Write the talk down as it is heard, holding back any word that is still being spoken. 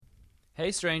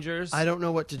Hey, strangers. I don't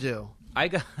know what to do. I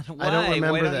got. Why? I don't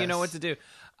remember Why don't this. you know what to do?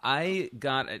 I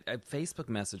got a Facebook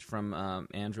message from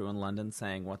Andrew in London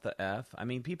saying, "What the f?" I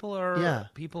mean, people are. Yeah.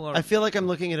 People are. I feel like I'm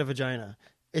looking at a vagina.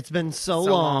 It's been so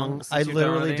So long, long since I you've done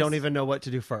literally these. don't even know what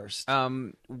to do first.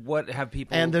 What have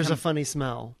people? And there's a funny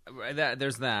smell.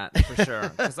 There's that for sure.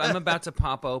 Because I'm about to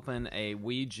pop open a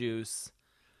weed juice.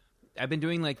 I've been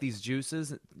doing like these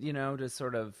juices, you know, to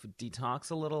sort of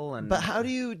detox a little. And But how do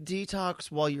you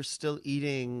detox while you're still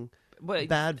eating But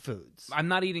bad foods? I'm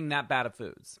not eating that bad of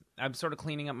foods. I'm sort of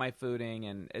cleaning up my fooding,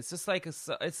 and it's just like it's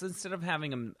instead of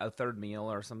having a third meal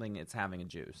or something, it's having a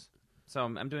juice. So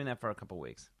I'm doing that for a couple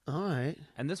weeks. All right.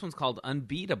 And this one's called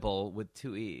Unbeatable with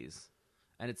 2 E's,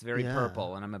 and it's very Yeah.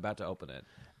 purple, and I'm about to open it.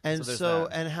 And there's so,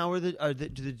 that. and how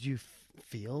did you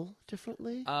feel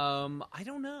differently? I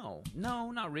don't know.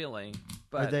 No, not really.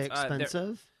 But Are they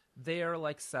expensive? They're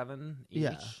like $7 each.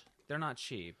 Yeah. They're not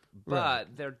cheap, but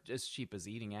Right. they're as cheap as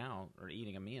eating out or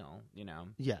eating a meal. You know.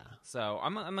 Yeah. So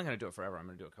I'm not going to do it forever. I'm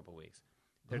going to do it a couple weeks.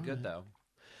 They're good though.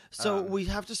 So we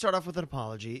have to start off with an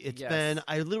apology. It's Yes. been,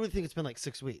 I literally think it's been like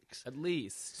 6 weeks. At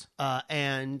least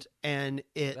And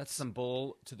it's that's some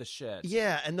bull to the shit.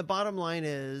 Yeah, and the bottom line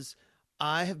is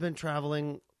I have been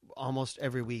traveling almost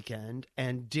every weekend,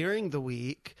 and during the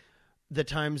week, the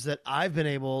times that I've been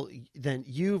able, then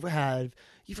you've got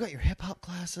your hip hop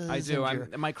classes. I do.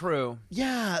 and I'm my crew.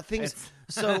 yeah, things.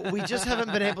 So we just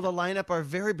haven't been able to line up our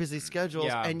very busy schedules,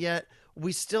 Yeah. and yet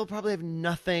we still probably have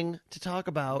nothing to talk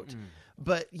about.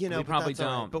 But We but probably that's all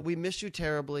right. don't. But we miss you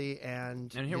terribly,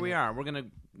 and And here we are. We're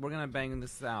gonna bang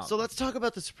this out. So let's talk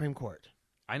about the Supreme Court.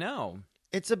 I know.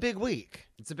 It's a big week.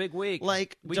 It's a big week.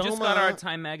 Like, we just got Doma- our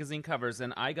Time magazine covers,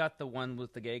 and I got the one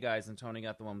with the gay guys, and Tony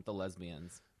got the one with the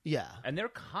lesbians. Yeah. And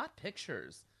they're hot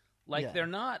pictures. Like Yeah. they're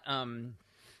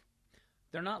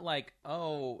not like,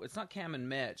 oh, it's not Cam and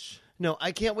Mitch. No,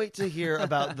 I can't wait to hear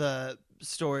about the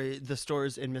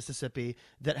stores in Mississippi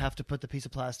that have to put the piece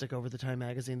of plastic over the Time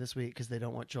magazine this week because they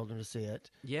don't want children to see it.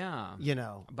 Yeah. You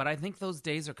know. But I think those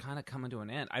days are kind of coming to an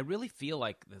end. I really feel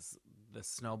like this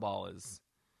snowball is.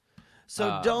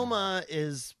 So Doma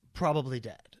is probably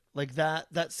dead. Like that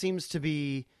seems to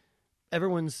be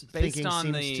everyone's Based thinking on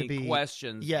seems the to be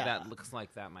questions, yeah. that looks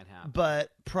like that might happen. But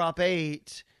Prop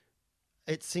 8,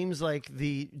 it seems like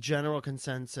the general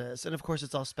consensus, and of course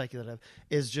it's all speculative,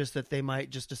 is just that they might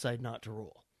just decide not to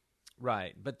rule.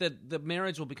 Right, but the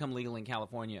marriage will become legal in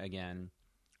California again.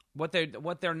 What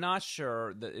they're not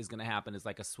sure that is going to happen is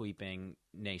like a sweeping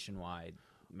nationwide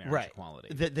marriage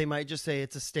equality. That they might just say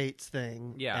it's a state's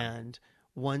thing, Yeah. and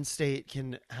one state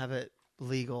can have it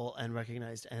legal and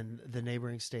recognized, and the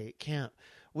neighboring state can't,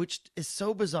 which is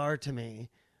so bizarre to me.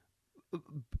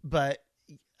 But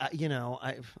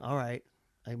all right.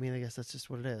 I mean, I guess that's just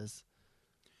what it is.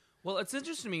 Well, it's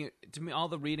interesting to me all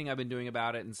the reading I've been doing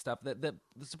about it and stuff that the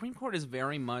Supreme Court is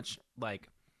very much like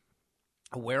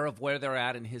aware of where they're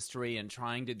at in history and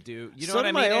trying to do. You know what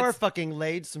I mean? Sotomayor It's- fucking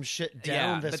laid some shit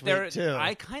down this but they're, week too.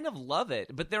 I kind of love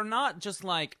it, but they're not just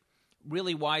like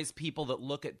really wise people that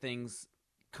look at things.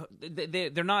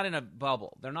 They're not in a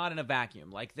bubble. They're not in a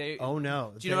vacuum. Like they. Oh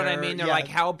no! Do you know what I mean? They're like,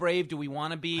 how brave do we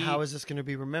want to be? How is this going to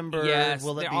be remembered? Yes,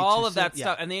 Will it be all too of that soon?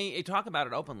 stuff, Yeah. and they talk about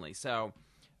it openly. So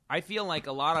I feel like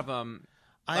a lot of them.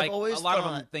 I've always a lot of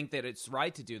them thought- think that it's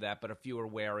right to do that, but a few are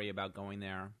wary about going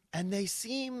there. And they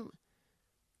seem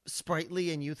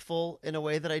sprightly and youthful in a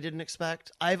way that I didn't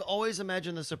expect. I've always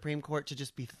imagined the Supreme Court to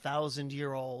just be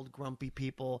 1,000-year-old grumpy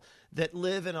people that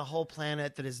live in a whole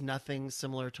planet that is nothing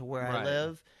similar to where I Right.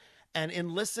 live. And in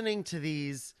listening to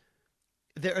these,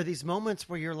 there are these moments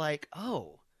where you're like,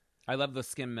 oh, I love the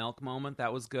skim milk moment.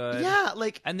 That was good. yeah,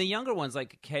 like And the younger ones,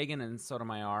 like Kagan and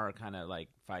Sotomayor, are kind of like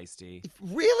feisty.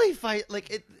 really fight like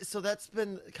it. So that's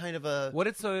been kind of a What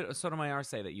did Sotomayor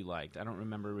say that you liked? I don't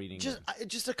remember reading it.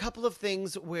 just a couple of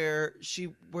things where she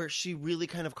really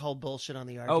kind of called bullshit on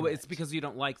the Oh, argument. it's because you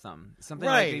don't like them. Something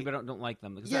Right. like you don't like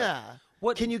them. Because yeah.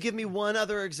 what Can you give me one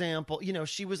other example? You know,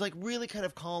 she was like really kind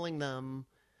of calling them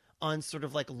on sort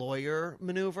of like lawyer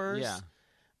maneuvers. Yeah.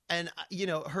 And you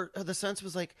know, the sense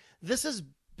was like, this is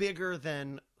bigger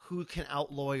than who can out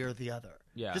lawyer the other.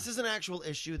 Yeah. This is an actual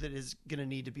issue that is going to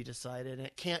need to be decided, and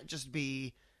it can't just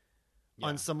be Yeah.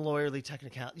 on some lawyerly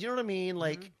technicality. You know what I mean?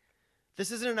 Like,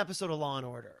 this isn't an episode of Law and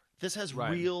Order. This has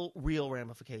Right. real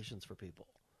ramifications for people.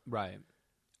 Right.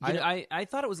 You know- I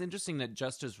thought it was interesting that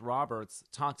Justice Roberts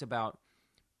talked about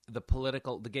the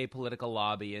gay political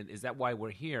lobby, and is that why we're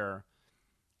here?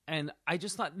 And I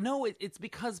just thought, no, it's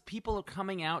because people are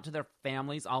coming out to their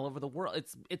families all over the world.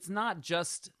 It's not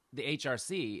just the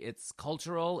HRC. It's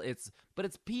cultural. But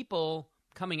it's people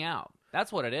coming out.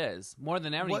 That's what it is, more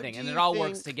than anything, do and it you all think-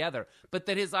 works together. But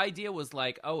that his idea was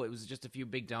like, oh, it was just a few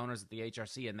big donors at the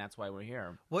HRC, and that's why we're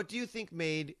here. What do you think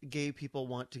made gay people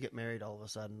want to get married all of a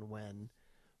sudden when,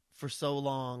 for so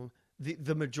long,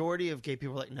 the majority of gay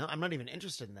people were like, no, I'm not even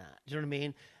interested in that. Do you know what I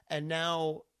mean? And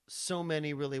now so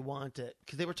many really want it.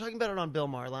 Because they were talking about it on Bill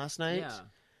Maher last night. Yeah,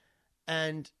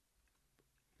 And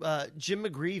Jim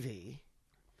McGreevey,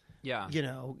 yeah, you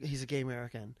know, he's a gay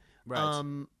American.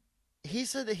 right. He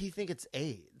said that he thinks it's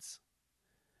AIDS.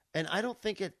 And I don't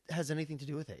think it has anything to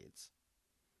do with AIDS.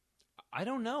 I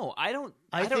don't know. I don't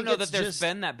think know that it's there's just-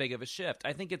 been that big of a shift.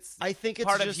 I think it's It's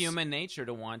part of just human nature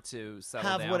to want to settle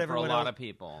have down what for a everyone lot else- of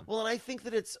people. Well, and I think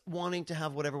that it's wanting to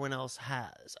have what everyone else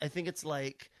has. I think it's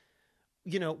like,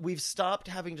 you know, we've stopped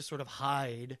having to sort of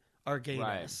hide our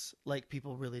gayness like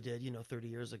people really did, 30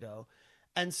 years ago.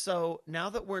 And so now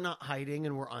that we're not hiding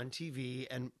and we're on TV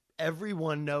and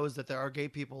everyone knows that there are gay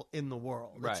people in the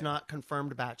world, it's Right. not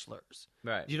confirmed bachelors.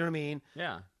 Right. Do you know what I mean?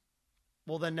 Yeah.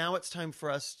 Well, then now it's time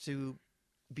for us to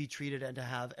be treated and to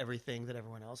have everything that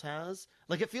everyone else has.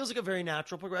 Like, it feels like a very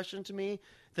natural progression to me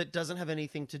that doesn't have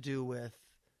anything to do with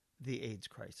the AIDS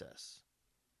crisis.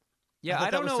 Yeah, thought I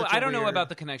that don't was know. such a I don't know weird- about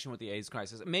the connection with the AIDS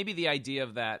crisis. Maybe the idea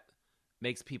of that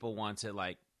makes people want to,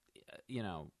 like,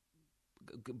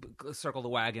 circle the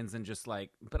wagons and just like.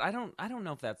 But I don't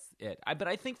know if that's it. But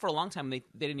I think for a long time they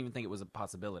didn't even think it was a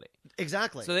possibility.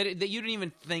 Exactly. So you didn't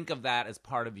even think of that as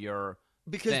part of your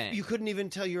because thing. you couldn't even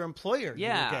tell your employer you were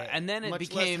Yeah, gay, and then it much less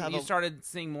became have you a- started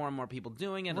seeing more and more people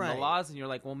doing it and Right. the laws, and you're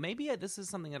like, well, maybe this is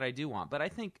something that I do want. But I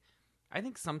think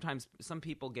sometimes some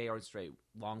people, gay or straight,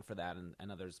 long for that,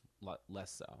 and others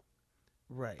less so.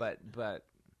 Right. But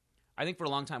I think for a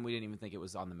long time we didn't even think it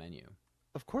was on the menu.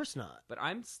 Of course not. But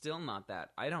I'm still not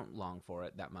that. I don't long for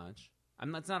it that much.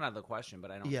 It's not out of the question,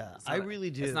 but I don't. Yeah, it's not I really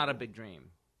do. It's not a big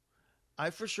dream. I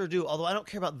for sure do. Although I don't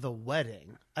care about the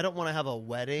wedding. I don't want to have a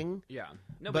wedding. Yeah.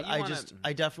 No, but you I wanna-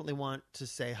 I definitely want to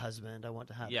say husband. I want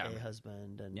to have Yeah. a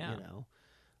husband, and Yeah.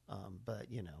 but But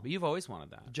you've always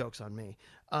wanted that. jokes on me.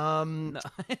 No.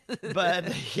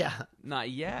 But yeah, not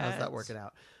yet. how's that working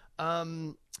out?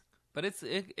 But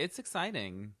it's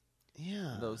exciting.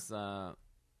 Yeah, Those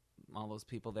all those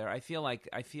people there. I feel like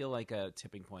a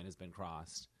tipping point has been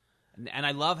crossed, and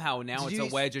I love how now Did it's you a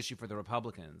wedge issue for the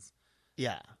Republicans.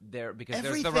 yeah. There because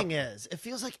Everything there's is. It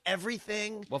feels like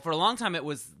everything. well, for a long time it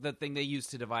was the thing they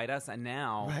used to divide us, and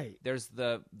now Right. there's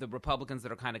the Republicans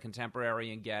that are kind of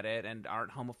contemporary and get it and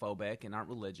aren't homophobic and aren't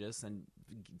religious and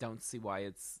don't see why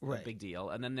it's a Right. big deal.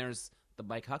 And then there's the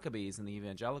Mike Huckabees and the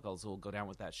evangelicals who will go down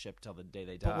with that ship till the day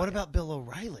they die. But what about Bill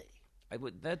O'Reilly?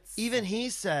 that's Even he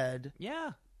said,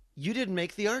 yeah, "You didn't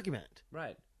make the argument."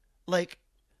 right. Like,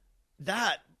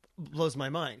 that blows my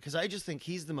mind because I just think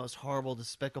he's the most horrible,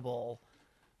 despicable,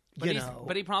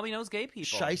 But he probably knows gay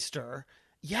people. shyster.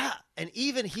 Yeah, and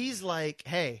even he's like,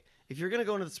 "Hey, if you're gonna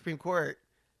go into the Supreme Court,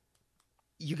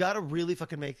 you got to really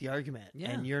fucking make the argument."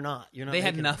 Yeah. And you're not. You're not. They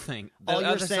had making it. nothing. The All you're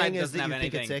other side saying is doesn't that you have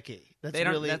think anything. it's icky. That's They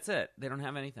don't. really. That's it. They don't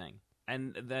have anything.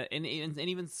 And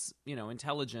even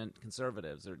intelligent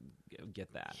conservatives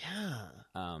get that.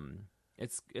 Yeah.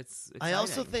 It's exciting. I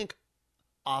also think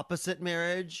opposite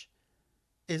marriage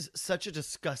is such a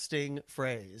disgusting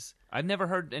phrase. I've never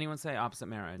heard anyone say opposite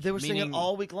marriage. They were saying Meaning- it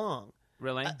all week long.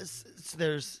 Really?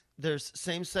 There's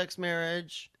same sex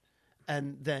marriage,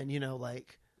 and then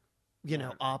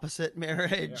opposite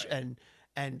marriage, Right.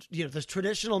 and there's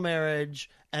traditional marriage,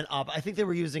 and I think they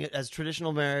were using it as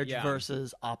traditional marriage Yeah.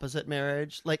 versus opposite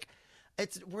marriage. Like,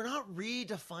 we're not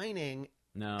redefining,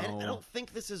 no. and I don't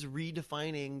think this is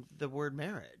redefining the word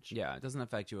marriage. Yeah, it doesn't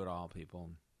affect you at all,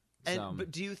 people. But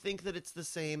do you think that it's the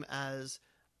same as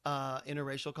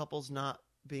interracial couples not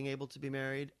being able to be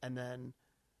married, and then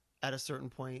at a certain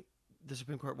point the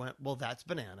Supreme Court went, well, that's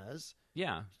bananas.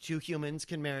 yeah, Two humans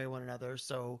can marry one another,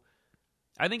 so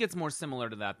I think it's more similar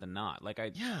to that than not. Like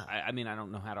Yeah. I mean, I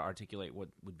don't know how to articulate what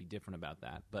would be different about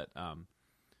that, but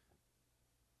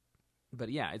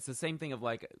yeah, it's the same thing of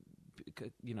like,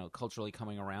 culturally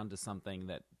coming around to something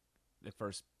that at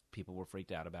first people were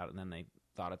freaked out about, and then they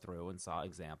thought it through and saw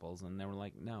examples, and they were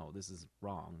like, no, this is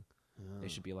wrong. They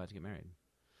should be allowed to get married.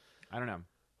 I don't know.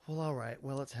 well, all right.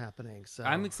 Well, it's happening. So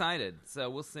I'm excited, so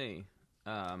we'll see.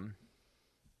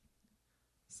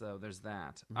 So there's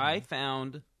that. I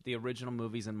found the original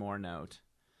Movies and More note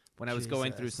when I was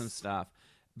going through some Jesus. stuff,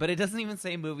 but it doesn't even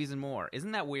say Movies and More.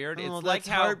 Isn't that weird? Oh, it's that's like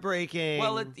how heartbreaking.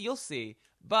 well you'll see.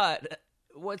 But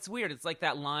what's weird? It's like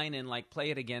that line in like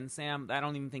 "Play It Again, Sam." I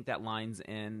don't even think that line's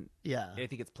in. yeah, I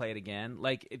think it's "Play It Again."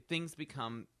 Like things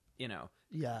become,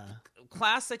 yeah.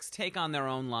 classics take on their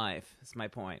own life. Is my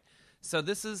point. So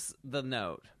this is the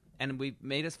note, and we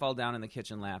made us fall down in the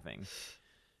kitchen laughing.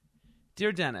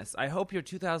 Dear Dennis, I hope your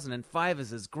 2005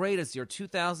 is as great as your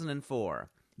 2004.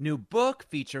 New book,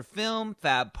 feature film,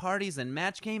 fab parties and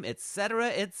match game, etc.,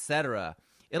 etc.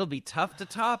 It'll be tough to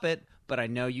top it, but I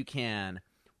know you can.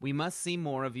 We must see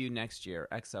more of you next year.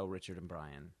 XO, Richard and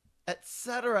Brian.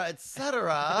 Etc.,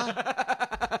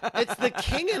 etc. It's The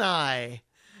King and I.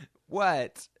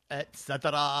 What?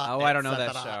 Etc. Oh, I don't know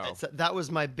that show. That was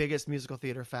my biggest musical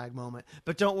theater fag moment.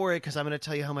 But don't worry, because I'm going to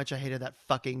tell you how much I hated that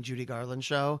fucking Judy Garland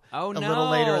show. Oh, a little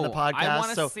later in the podcast. I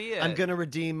want to see it. I'm going to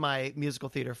redeem my musical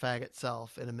theater fag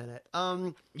itself in a minute.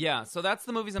 Yeah, so that's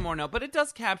the movies I'm more know, but it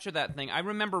does capture that thing. I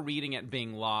remember reading it,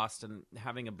 being lost, and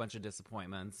having a bunch of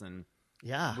disappointments, and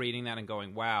reading that and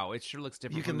going, "Wow, it sure looks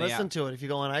different." You can from listen to it if you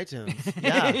go on iTunes.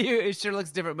 Yeah, it sure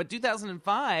looks different. But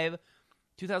 2005.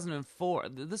 2004.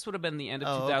 This would have been the end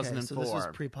of 2004. Okay. So this was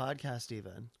pre-podcast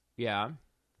even. Yeah.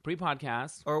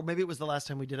 Pre-podcast. Or maybe it was the last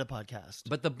time we did a podcast.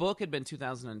 But the book had been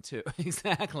 2002.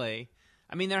 Exactly.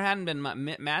 I mean, there hadn't been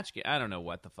match. I don't know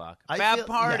what the fuck. Fab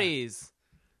parties.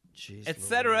 Jeez,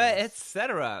 etc.,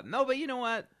 etc. No, but you know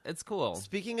what? It's cool.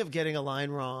 Speaking of getting a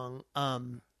line wrong,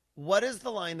 what is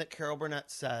the line that Carol Burnett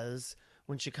says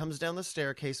when she comes down the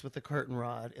staircase with the curtain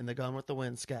rod in the Gone with the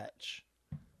Wind sketch?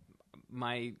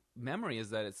 My memory is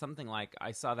that it's something like,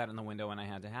 I saw that in the window and I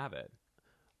had to have it.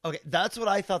 Okay, that's what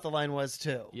I thought the line was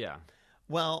too. Yeah.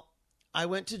 Well, I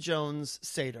went to Joan's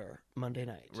Seder Monday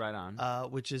night. Right on.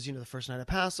 Which is, the first night of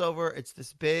Passover. It's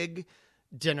this big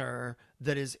dinner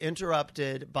that is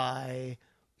interrupted by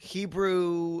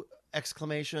Hebrew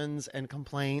exclamations and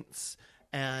complaints.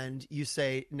 And you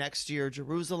say, next year,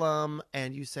 Jerusalem.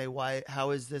 And you say, how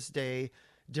is this day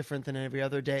different than every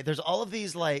other day? There's all of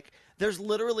these, there's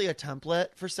literally a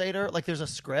template for Seder. There's a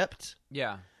script.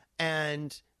 Yeah.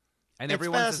 And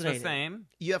everyone's the same.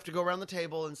 You have to go around the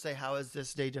table and say, how is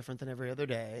this day different than every other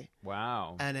day?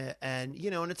 Wow. And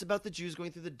it's about the Jews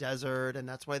going through the desert, and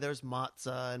that's why there's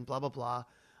matzah and blah, blah,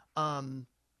 blah.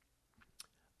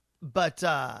 But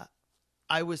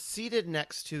I was seated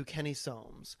next to Kenny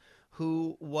Soames,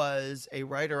 who was a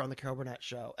writer on the Carol Burnett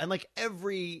show. And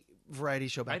every variety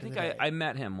show back in the day. I think I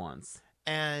met him once.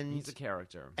 And he's a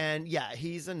character. And yeah,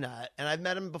 he's a nut. And I've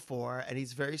met him before, and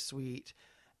he's very sweet.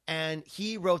 And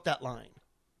he wrote that line.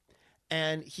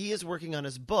 And he is working on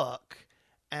his book.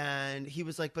 And he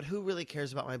was like, but who really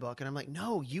cares about my book? And I'm like,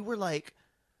 no, you were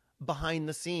behind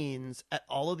the scenes at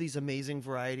all of these amazing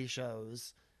variety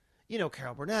shows.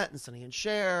 Carol Burnett and Sonny and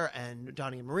Cher and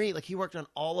Donnie and Marie. He worked on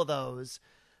all of those.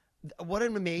 What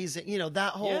an amazing,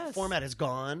 that whole format is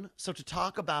gone. So to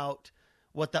talk about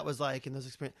what that was like in those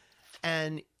experiences.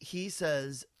 And he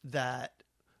says that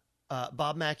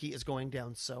Bob Mackie is going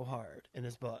down so hard in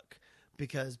his book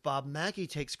because Bob Mackie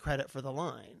takes credit for the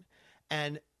line.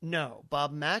 And no,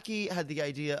 Bob Mackie had the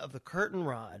idea of the curtain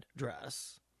rod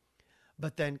dress.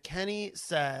 But then Kenny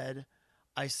said,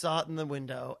 I saw it in the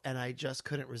window and I just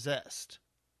couldn't resist.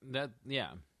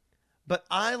 Yeah. But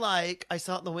I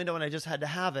saw it in the window and I just had to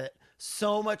have it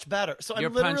so much better. So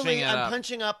I'm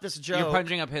punching up this joke. You're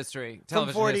punching up history. From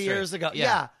 40 history. years ago.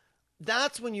 Yeah.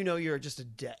 That's when you know you're just a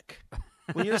dick.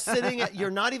 When you're you're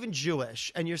not even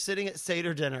Jewish and you're sitting at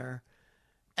Seder dinner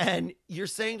and you're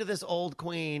saying to this old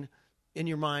queen in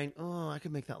your mind, oh, I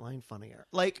could make that line funnier.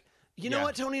 You know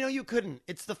what, Tony? No, you couldn't.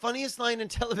 It's the funniest line in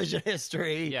television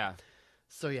history. Yeah.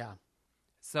 So, yeah.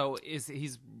 So is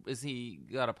he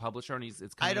got a publisher and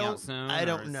it's coming out soon? I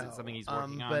don't know. Is it something he's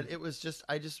working on? But it was just,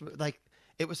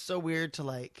 it was so weird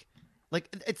to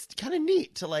it's kind of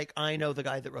neat to I know the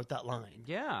guy that wrote that line.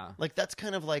 Yeah. That's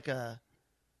kind of a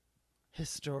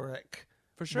historic.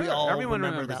 For sure. We all Everyone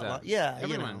remember remembers that that. line. Yeah.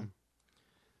 Everyone.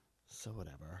 So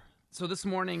whatever. So this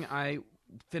morning I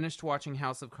finished watching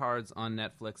House of Cards on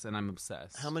Netflix and I'm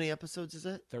obsessed. How many episodes is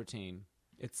it? 13.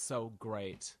 It's so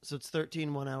great. So it's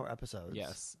 13 1-hour episodes.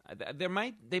 Yes. They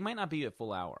might not be a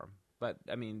full hour, but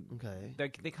I mean, okay.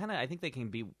 They kind of, I think they can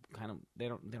be kind of, they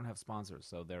don't have sponsors,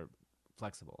 so they're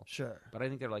flexible. Sure. But I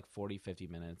think they're 40, 50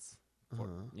 minutes,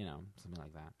 something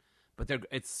like that. But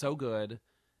it's so good.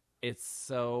 It's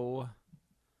so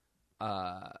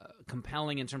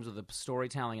compelling in terms of the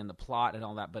storytelling and the plot and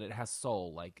all that, but it has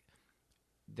soul.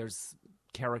 There's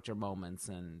character moments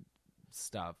and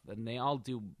stuff, and they all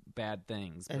do bad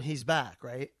things. And he's back,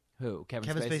 right? Who? Kevin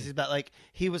Spacey's back.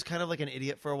 He was kind of an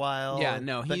idiot for a while. Yeah,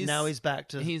 no, but now he's back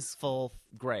to full.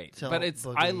 Great, but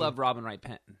I love Robin Wright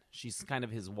Penn. She's kind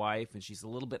of his wife, and she's a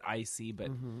little bit icy, but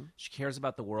she cares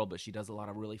about the world, but she does a lot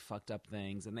of really fucked up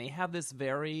things. And they have this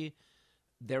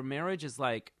their marriage is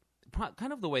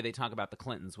kind of the way they talk about the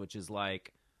Clintons, which is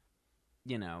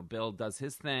Bill does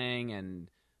his thing, and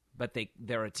but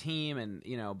they're a team, and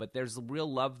but there's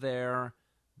real love there,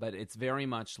 but it's very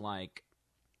much like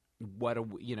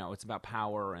it's about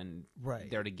power, and Right.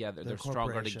 they're together, They're they're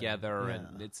stronger corporation. together, Yeah.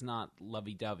 and it's not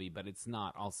lovey-dovey, but it's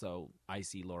not also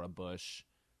icy Laura Bush,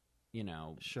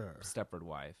 Sure. Stepford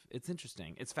wife. It's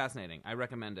interesting. It's fascinating. I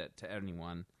recommend it to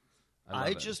anyone. I I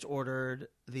love it. just ordered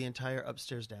the entire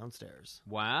upstairs downstairs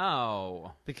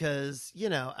Wow. because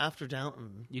after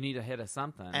Downton, You need a hit of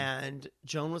something. and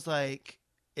Joan was like,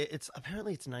 it's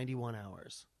apparently it's 91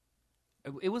 hours.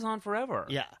 It was on forever.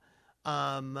 Yeah.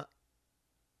 But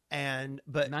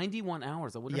 91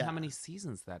 hours. I wonder Yeah. how many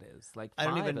seasons that is. Like I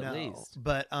five don't even at know. least.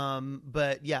 But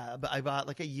yeah, but I bought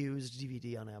like a used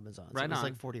DVD on Amazon. So Right it was on.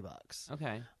 like $40.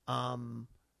 Okay.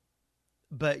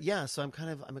 But yeah, so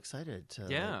I'm excited to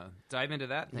Yeah. Dive into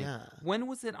that thing. Yeah. When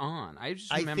was it on? I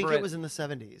just I remember think it was in the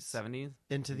 70s. 70s.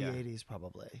 into the Yeah. 80s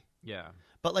probably. Yeah.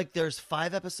 But like there's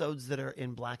 5 episodes that are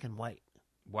in black and white.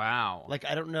 Wow. Like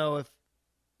I don't know if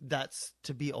that's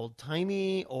to be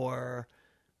old-timey or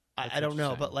That's I don't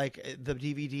know, interesting. but like the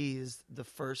DVDs, the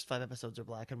first 5 episodes are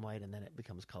black and white and then it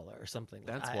becomes color or something.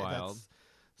 That's wild.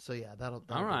 So yeah, that'll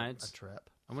All be right. a trip.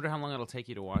 I wonder how long it'll take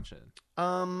you to watch it.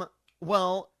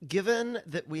 Well, given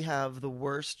that we have the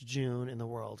worst June in the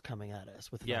world coming at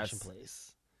us with Yes. Fashion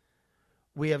Police,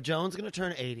 we have Joan's going to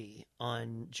turn 80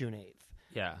 on June 8th.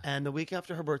 Yeah. And the week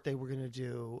after her birthday, we're going to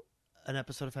do an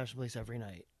episode of Fashion Police every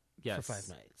night Yes. for 5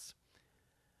 nights.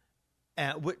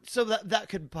 So that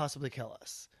could possibly kill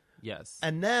us. Yes.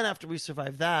 And then after we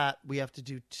survive that, we have to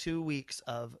do 2 weeks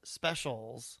of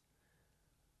specials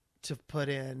to put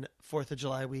in 4th of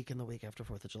July week and the week after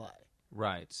 4th of July.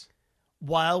 Right.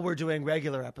 While we're doing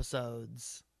regular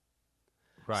episodes.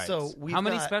 Right. So we've how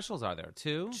many got specials are there?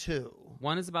 2? 2.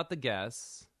 One is about the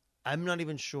guests, I'm not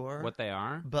even sure what they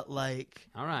are. but like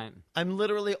All right. I'm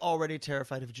literally already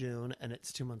terrified of June and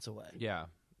it's 2 months away. Yeah.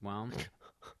 Well,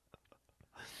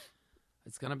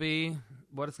 it's gonna be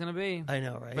what it's gonna be. I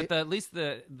know, right? But at least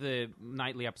the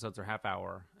nightly episodes are half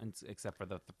hour, except for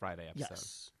the Friday episode.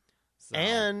 yes. So,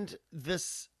 And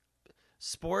this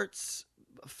sports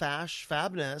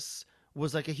fabness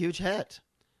was like a huge hit.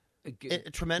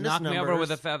 Tremendous knocked numbers. me over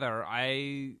with a feather.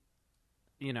 I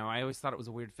always thought it was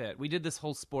a weird fit. We did this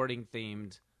whole sporting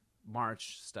themed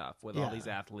March stuff with all Yeah. these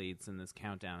athletes and this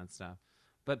countdown and stuff.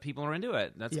 But people are into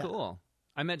it. That's Yeah. cool.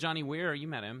 I met Johnny Weir. You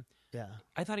met him. Yeah.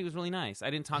 I thought he was really nice. I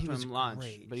didn't talk He to was him much,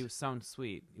 great. but he was so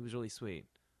sweet. He was really sweet.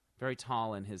 Very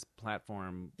tall in his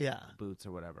platform Yeah. boots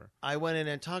or whatever. I went in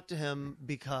and talked to him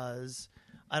because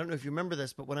I don't know if you remember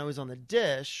this, but when I was on the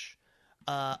Dish,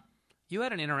 You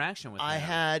had an interaction with him.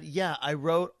 I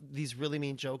wrote these really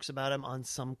mean jokes about him on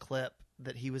some clip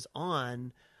that he was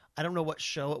on. I don't know what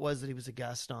show it was that he was a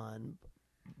guest on,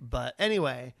 but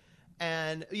anyway,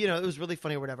 and it was really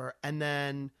funny or whatever. And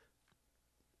then,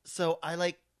 so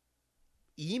I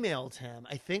emailed him,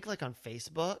 I think on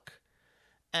Facebook,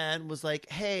 and was like,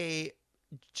 hey,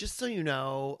 just so you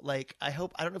know, I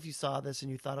don't know if you saw this and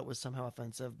you thought it was somehow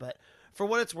offensive, but for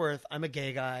what it's worth, I'm a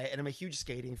gay guy and I'm a huge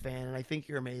skating fan and I think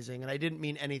you're amazing. And I didn't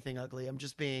mean anything ugly. I'm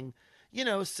just being,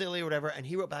 silly or whatever. And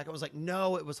he wrote back, I was like,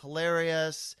 no, it was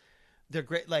hilarious. They're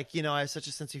great. I have such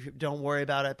a sense of humor. Don't worry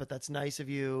about it, but that's nice of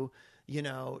you,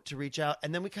 to reach out.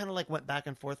 And then we kind of went back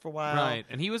and forth for a while. Right.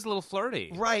 And he was a little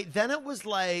flirty. Right. Then it was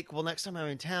well, next time I'm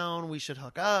in town, we should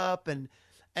hook up and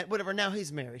whatever. Now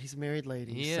he's married. He's a married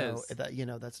lady. He so is.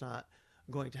 that, that's not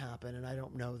going to happen. And I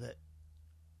don't know that,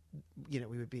 we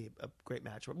would be a great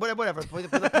match. Whatever.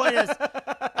 The point is,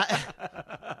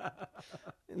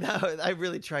 I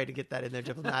really tried to get that in there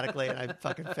diplomatically and I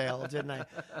fucking failed, didn't I?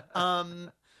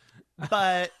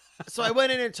 But so I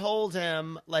went in and told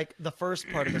him the first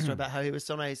part of the story about how he was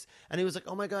so nice. And he was like,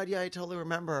 oh my God, yeah, I totally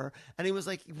remember. And he was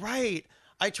like, right.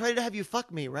 I tried to have you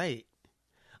fuck me, right?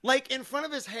 In front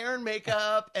of his hair and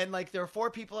makeup, and there were 4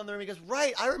 people in the room. He goes,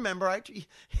 right, I remember.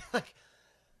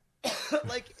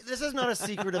 This is not a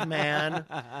secretive man,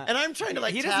 and I'm trying to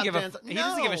he doesn't give a dance. he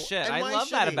doesn't give a shit. And I why love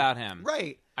should that he? about him.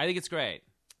 Right. I think it's great.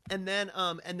 And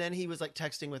then he was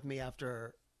texting with me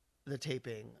after the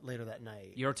taping later that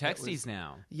night. You're That texties was-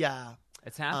 now. Yeah.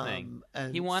 It's happening.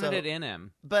 And He wanted so- it in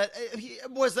him. But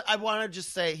I want to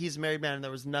just say he's a married man and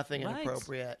there was nothing Right.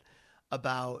 inappropriate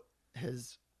about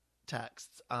his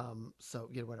texts. So,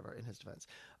 whatever, in his defense.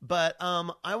 But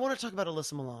I want to talk about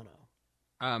Alyssa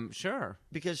Milano Sure.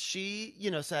 because she,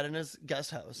 sat in his guest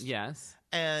house. Yes.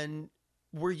 And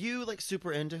were you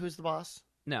super into Who's the Boss?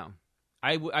 No.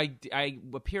 I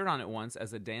appeared on it once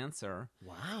as a dancer.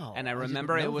 Wow. And I didn't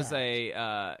remember know it was that. a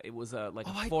I did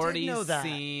 40s know that.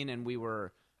 scene, and we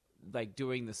were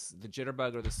doing the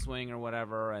jitterbug or the swing or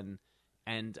whatever, and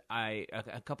and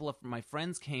a couple of my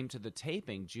friends came to the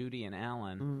taping, Judy and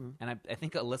Alan, and I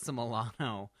think Alyssa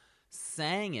Milano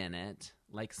sang in it,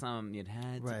 like some "It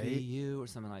Had to Be You" or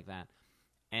something like that.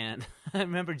 And I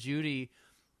remember Judy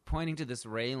pointing to this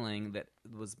railing that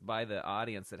was by the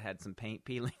audience that had some paint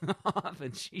peeling off,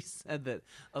 and she said that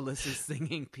Alyssa's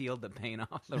singing peeled the paint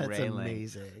off the railing.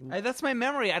 That's amazing. That's my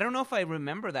memory. I don't know if I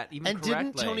remember that even correctly.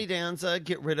 And didn't Tony Danza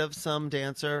get rid of some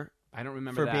dancer? I don't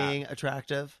remember for being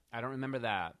attractive. I don't remember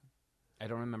that. I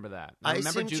remember I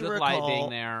remember seem to Judith recall... Light being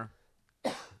there.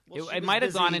 Well, it might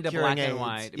have gone into black AIDS. and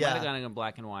white. It might have gone into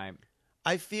black and white.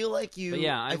 I feel like you. But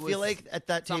yeah, I feel like at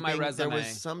that taping there was resume.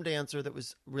 some dancer that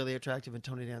was really attractive, and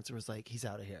Tony Danza was like, "He's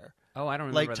out of here." Oh, I don't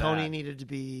remember like that. Tony needed to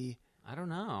be. I don't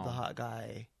know the hot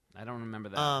guy. I don't remember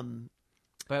that.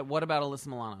 But what about Alyssa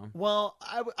Milano? Well,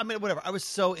 I mean, whatever. I was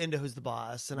so into Who's the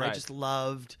Boss, and I just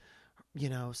loved,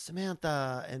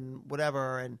 Samantha and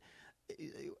whatever. And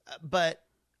but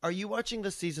are you watching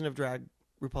this season of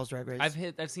RuPaul's Drag Race?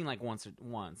 I've seen like one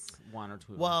or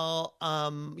two. Well, I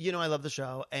love the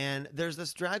show, and there's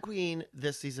this drag queen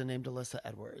this season named Alyssa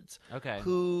Edwards. Okay.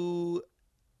 Who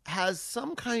has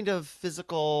some kind of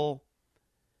physical,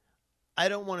 I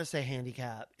don't want to say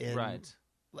handicap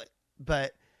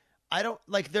but I don't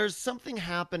there's something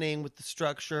happening with the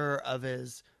structure of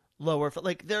his lower foot.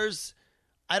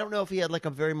 I don't know if he had like a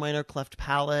very minor cleft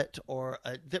palate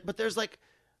but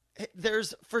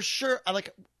there's for sure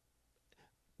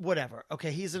whatever.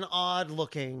 Okay, he's an odd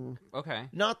looking. Okay.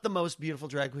 Not the most beautiful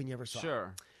drag queen you ever saw.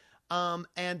 Sure.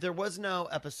 And there was no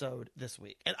episode this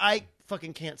week. And I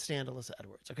fucking can't stand Alyssa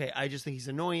Edwards. Okay, I just think he's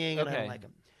annoying and I don't like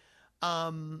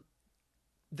him.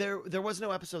 There was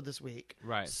no episode this week.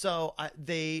 Right. So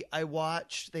I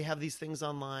watched, they have these things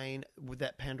online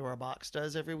that Pandora Box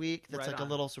does every week. That's a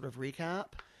little sort of recap.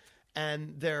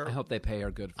 And I hope they pay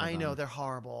her good for them. I know, they're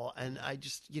horrible. And I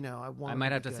just, I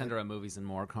might have to send her a Movies and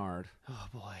More card. Oh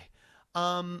boy.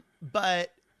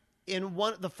 But in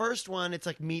the first one, it's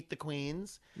like Meet the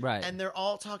Queens. Right. And they're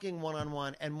all talking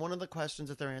one-on-one. And one of the questions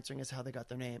that they're answering is how they got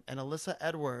their name. And Alyssa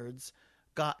Edwards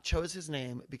chose his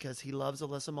name because he loves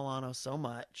Alyssa Milano so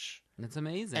much. That's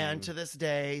amazing. And to this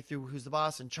day, through Who's the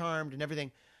Boss and Charmed and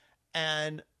everything.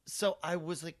 And so I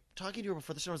was like talking to her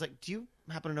before the show. I was like, do you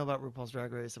happen to know about RuPaul's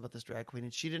Drag Race, about this drag queen?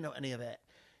 And she didn't know any of it.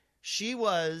 She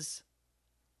was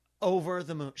over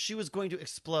the moon. She was going to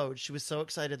explode. She was so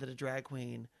excited that a drag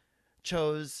queen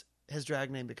chose his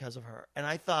drag name because of her. And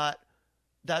I thought,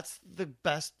 that's the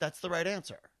right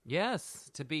answer. Yes,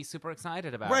 to be super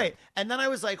excited about. Right. And then I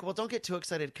was like, well, don't get too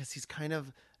excited because he's kind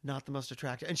of not the most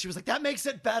attractive. And she was like, that makes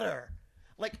it better.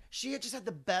 Like, she had just had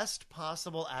the best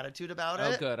possible attitude about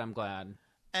it. Oh, good. I'm glad.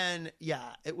 And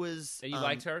yeah, it was. You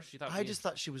liked her? I just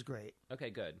thought she was great. Okay,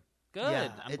 good. Good. Yeah,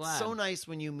 I'm glad. It's so nice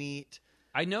when you meet.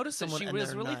 I noticed that she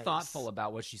was really nice. thoughtful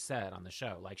about what she said on the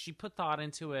show. Like, she put thought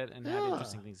into it and had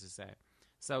interesting things to say.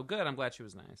 So good. I'm glad she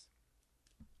was nice.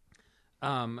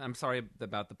 I'm sorry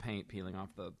about the paint peeling off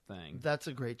the thing. That's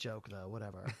a great joke, though.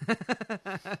 Whatever.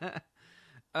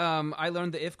 I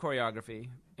learned the If choreography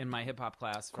in my hip hop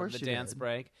class for the dance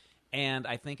break, and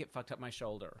I think it fucked up my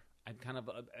shoulder. I'm kind of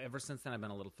ever since then I've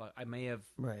been a little. I may have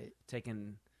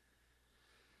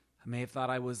thought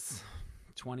I was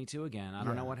 22 again. I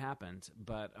don't know what happened,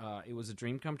 but it was a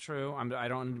dream come true. I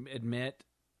don't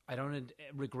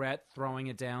regret throwing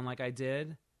it down like I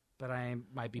did. But I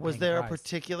might be. Was there a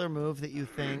particular move that you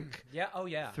think? Yeah. Oh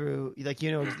yeah. Through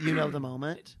the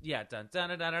moment. Yeah.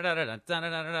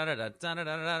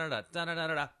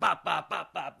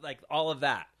 Like all of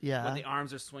that. Yeah. When the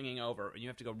arms are swinging over, and you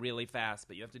have to go really fast,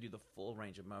 but you have to do the full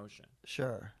range of motion.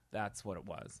 Sure. That's what it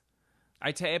was.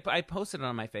 I posted it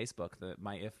on my Facebook,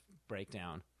 my If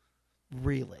breakdown.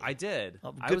 Really? I did.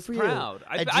 Oh, I was proud.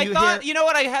 I thought, you know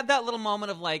what? I had that little moment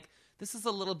of like, this is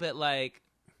a little bit like.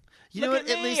 You know what?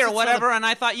 At least or whatever, and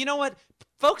I thought, you know what?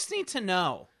 Folks need to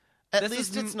know. At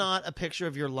least it's not a picture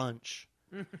of your lunch,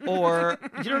 or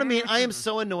you know what I mean. I am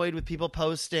so annoyed with people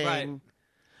posting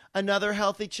another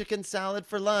healthy chicken salad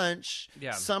for lunch.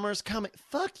 Yeah. Summer's coming.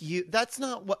 Fuck you. That's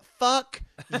not what. Fuck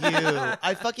you.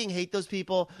 I fucking hate those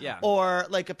people. Yeah. Or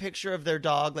like a picture of their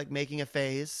dog like making a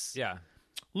face. Yeah.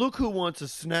 Look who wants a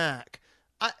snack.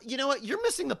 You know what? You're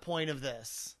missing the point of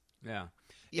this. Yeah.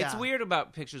 Yeah. It's weird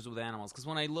about pictures with animals because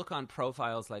when I look on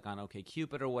profiles like on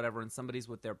OkCupid or whatever, and somebody's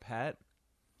with their pet,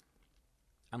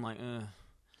 I'm like, ugh.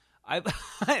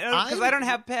 Because I don't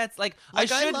have pets. Like I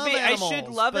should be, animals, I should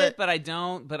love it, but I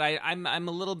don't. But I'm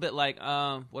a little bit like,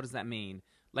 what does that mean?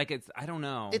 Like I don't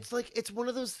know. It's like it's one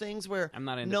of those things where I'm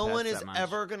not into no pets one is that much.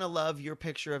 ever gonna love your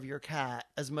picture of your cat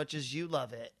as much as you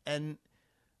love it, and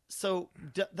so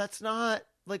that's not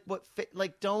like what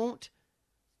like don't.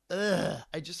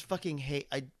 I just fucking hate.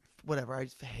 Whatever. I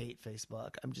just hate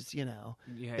Facebook. I'm just, You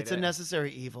hate it's it. a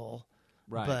necessary evil,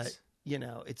 Right. but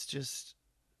it's just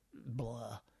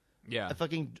blah. Yeah.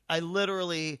 I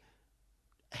literally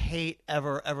hate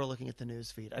ever looking at the news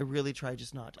feed. I really try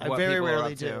just not to. I What very people are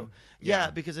rarely up do. to. Yeah,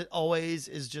 Yeah. because it always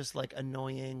is just like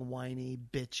annoying, whiny,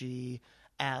 bitchy,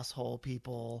 asshole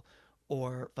people,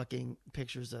 or fucking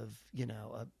pictures of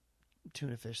a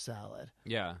tuna fish salad.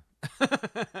 Yeah.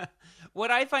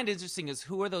 What I find interesting is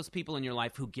who are those people in your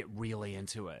life who get really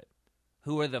into it?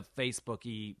 Who are the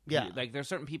Facebooky? Yeah. Like there's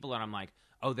certain people that I'm like,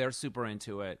 oh, they're super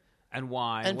into it. And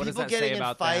why? And what does people that getting say in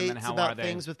about fights them and how about are they?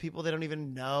 things with people they don't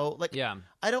even know. Like, Yeah.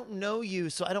 I don't know you,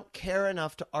 so I don't care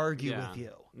enough to argue Yeah. with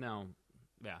you. No.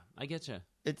 Yeah, I get you.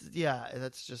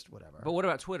 That's just whatever. But what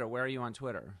about Twitter? Where are you on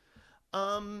Twitter?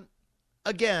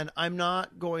 Again, I'm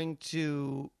not going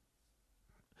to.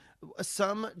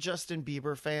 Some Justin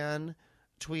Bieber fan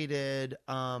tweeted,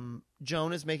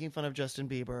 Joan is making fun of Justin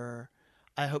Bieber.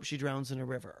 I hope she drowns in a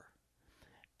river.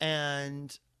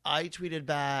 And I tweeted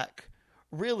back,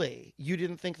 really? You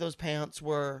didn't think those pants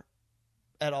were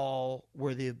at all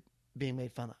worthy of being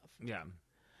made fun of? Yeah.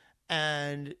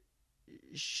 And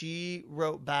she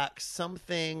wrote back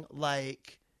something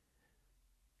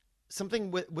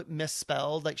with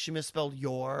misspelled, like she misspelled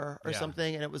your or Yeah.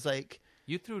 something, and it was like,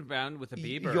 You threw it around with a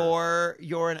Bieber.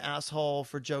 you're an asshole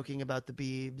for joking about the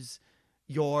Biebs.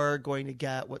 You're going to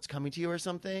get what's coming to you or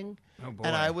something. Oh boy.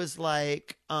 And I was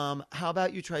like, how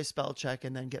about you try spell check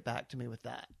and then get back to me with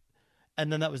that?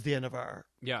 And then that was the end of our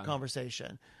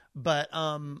conversation. But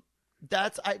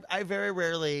I very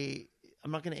rarely,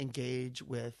 I'm not going to engage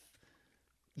with,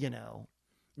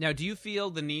 Now, do you feel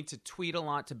the need to tweet a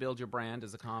lot to build your brand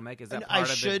as a comic? Is that I part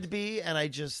of should it? be, and I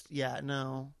just,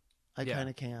 no, I Yeah. kind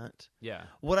of can't. Yeah.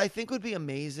 What I think would be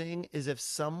amazing is if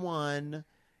someone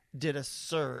did a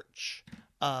search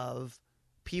of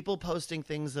people posting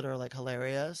things that are like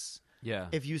hilarious. Yeah.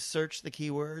 If you search the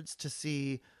keywords to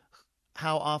see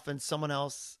how often someone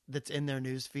else that's in their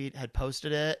newsfeed had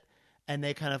posted it, and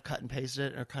they kind of cut and pasted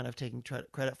it and are kind of taking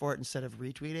credit for it instead of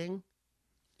retweeting.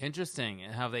 Interesting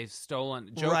how they've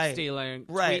stolen joke Right. stealing.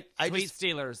 Right.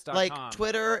 Tweetstealers.com. Like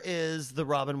Twitter is the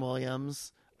Robin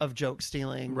Williams of joke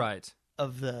stealing Right.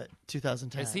 of the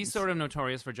 2010s. Is he sort of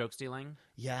notorious for joke stealing?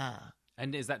 Yeah.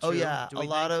 And is that true? Oh yeah, Do we a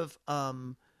lot think?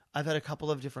 of I've had a couple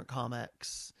of different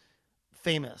comics,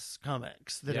 famous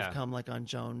comics that Yeah. have come like on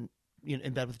Joan,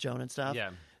 in bed with Joan and stuff.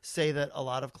 Yeah. Say that a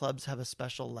lot of clubs have a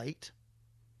special light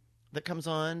that comes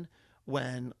on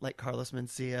when like Carlos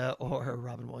Mencia or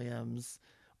Robin Williams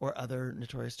or other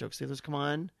notorious joke stealers come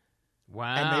on.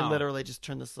 Wow. And they literally just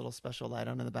turn this little special light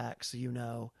on in the back so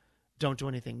don't do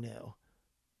anything new.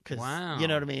 'Cause, Wow. you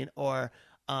know what I mean? Or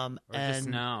just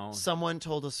know. someone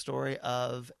told a story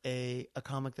of a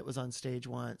comic that was on stage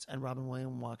once, and Robin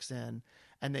Williams walks in,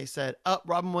 and they said, "Oh,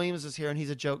 Robin Williams is here, and he's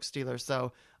a joke stealer,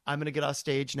 so I'm going to get off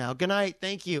stage now. Good night,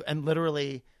 thank you." And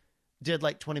literally did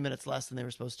like 20 minutes less than they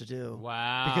were supposed to do.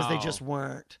 Wow. Because they just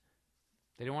weren't.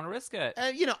 They didn't want to risk it.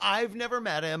 And I've never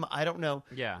met him. I don't know.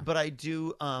 Yeah. But I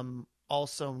do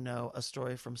also know a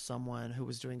story from someone who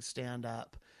was doing stand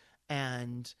up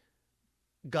and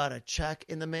got a check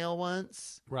in the mail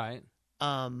once. Right.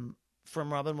 From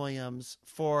Robin Williams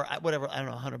for whatever, I don't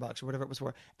know, $100 or whatever it was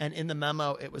for. And in the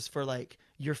memo, it was for like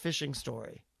your fishing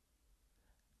story.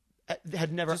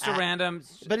 Had never Just a random.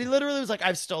 but he literally was like,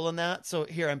 "I've stolen that, so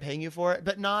here, I'm paying you for it."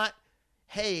 But not,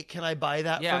 "Hey, can I buy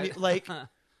that Yeah. from you?" Like,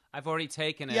 I've already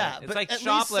taken it. Yeah, It's but like at least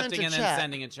sent shoplifting a and then check.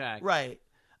 sending a check. right.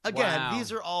 Again, Wow.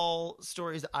 these are all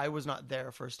stories that I was not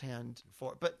there firsthand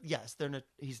for. But yes,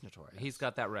 he's notorious. He's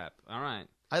got that rep. All right.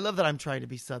 I love that I'm trying to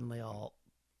be suddenly all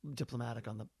diplomatic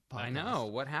on the podcast. I know.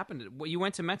 What happened? Well, you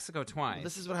went to Mexico twice.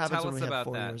 This is what happens Tell when us we have about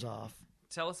 4 that. years off.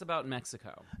 Tell us about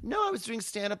Mexico. No, I was doing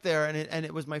stand up there, and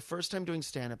it was my first time doing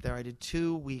stand up there. I did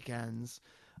 2 weekends,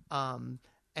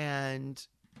 and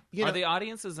Are the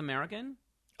audiences American?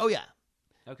 oh yeah,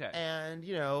 Okay. and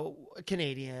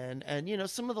Canadian, and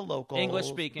some of the local English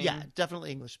speaking. Yeah,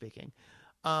 definitely English speaking.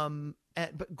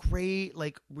 But great,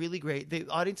 like really great. The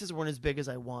audiences weren't as big as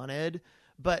I wanted,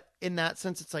 but in that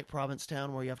sense, it's like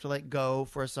Provincetown, where you have to like go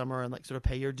for a summer and like sort of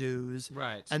pay your dues.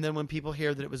 Right. And then when people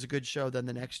hear that it was a good show, then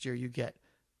the next year you get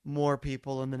more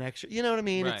people, and the next year, you know what I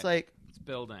mean? Right. It's like, It's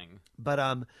building.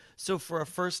 but so for a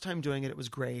first time doing it was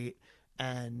great,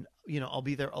 and I'll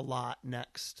be there a lot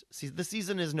next season. The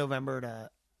season is November to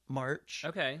March,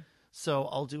 Okay. so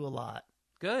I'll do a lot.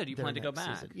 Good. You There plan to go next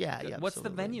back. season. Yeah, Good. yeah, What's the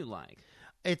absolutely. venue like?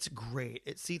 It's great.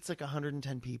 It seats like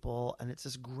 110 people, and it's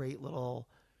this great little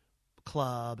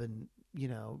club, and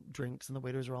drinks, and the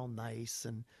waiters are all nice,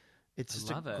 and It's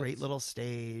just love a it. great little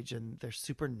stage, and they're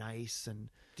super nice. And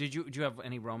Do you have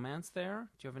any romance there?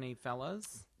 Do you have any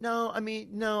fellas? no. I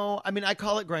mean, I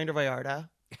call it Grinder Vallarta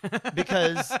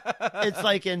because it's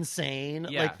like insane.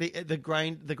 Yeah. Like the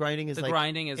grinding is The like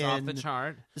grinding is off the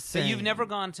chart. But you've insane. never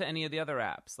gone to any of the other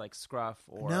apps like Scruff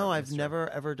or No, I've Mr. never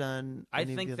ever done. I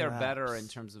any of think the they're other better apps. in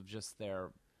terms of just their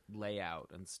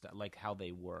layout and stuff, like how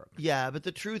they work. Yeah, but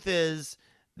the truth is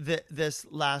that this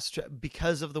last trip,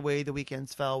 because of the way the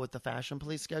weekends fell with the Fashion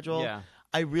Police schedule, Yeah.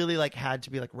 I really like had to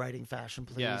be like writing Fashion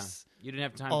Police Yeah. You didn't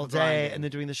have time all for day grinding. and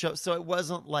then doing the show. So it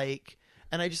wasn't like,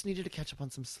 and I just needed to catch up on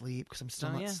some sleep because I'm still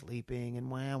Oh, not yeah. sleeping and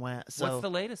wah. So What's the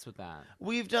latest with that?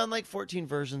 we've done like 14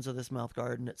 versions of this Mouth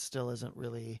Guard, and it still isn't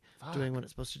really doing what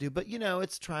it's supposed to do. But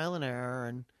it's trial and error,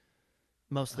 and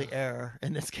mostly error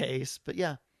in this case. But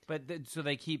yeah. But so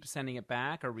they keep sending it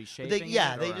back or reshaping They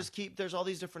it? they or- just keep. There's all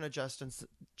these different adjustments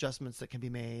that can be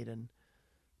made, and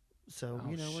so Oh,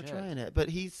 we're shit. trying it. But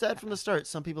he said from the start,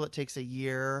 some people it takes a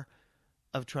year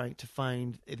of trying to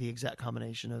find the exact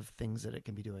combination of things that it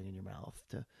can be doing in your mouth.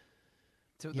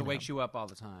 that wakes you up all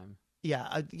the time.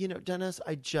 Yeah, Dennis,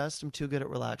 I just am too good at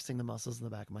relaxing the muscles in the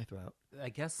back of my throat, I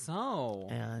guess so.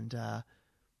 and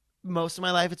most of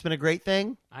my life it's been a great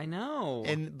thing. I know.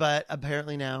 But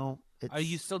apparently now. It's, Are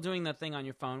you still doing that thing on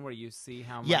your phone where you see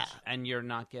how much Yeah. and you're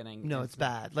not getting No, it's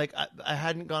bad. Like I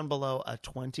hadn't gone below a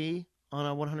 20 on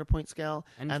a 100-point scale,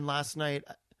 and last night,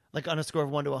 like on a score of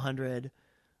 1 to 100,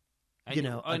 and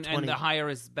a 20. and the higher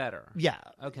is better. Yeah.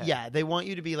 Okay. Yeah, they want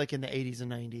you to be like in the 80s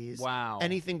and 90s. Wow.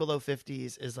 Anything below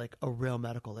 50s is like a real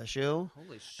medical issue.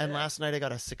 Holy shit. And last night I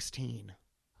got a 16,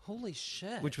 Holy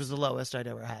shit. which was the lowest I'd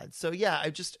ever had. So yeah,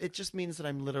 it just means that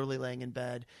I'm literally laying in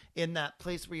bed in that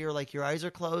place where you're like your eyes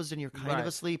are closed and you're kind Right. of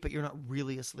asleep, but you're not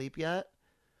really asleep yet.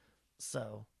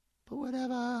 So, but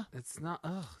whatever. It's not.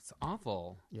 Ugh, it's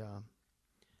awful. Yeah.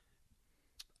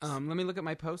 Let me look at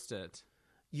my Post-it.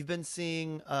 You've been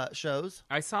seeing shows?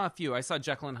 I saw a few. I saw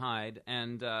Jekyll and Hyde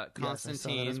and I saw that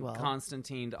Constantine. as well.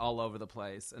 Constantine all over the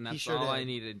place, and that's sure all did. I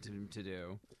needed to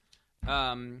do.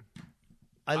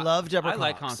 I love Deborah I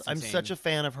like Cox. I'm Constantine. such a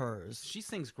fan of hers. She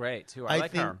sings great too. I I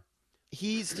like think- her.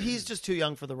 He's just too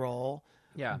young for the role.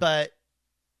 Yeah. But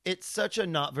it's such a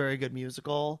not very good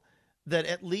musical that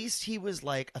at least he was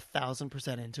like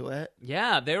 1,000% into it.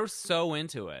 Yeah, they were so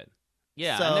into it.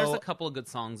 Yeah, So- and there's a couple of good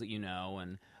songs that you know,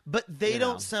 and But they You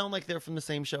don't know. sound like they're from the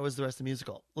same show as the rest of the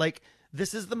musical. Like,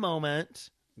 this is the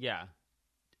moment. yeah,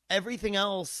 Everything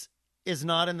else is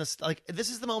not in the like. This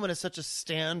is the moment is such a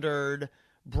standard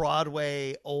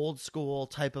Broadway old school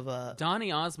type of a.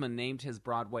 Donny Osmond named his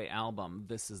Broadway album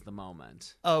 "This Is the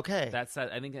Moment." Okay, That's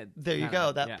that. I think it, there you kinda-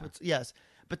 go. That yeah. puts yes.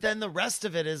 But then the rest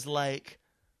of it is like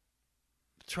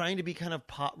trying to be kind of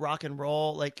pop rock and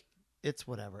roll. Like it's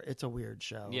whatever. It's a weird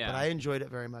show. Yeah. But I enjoyed it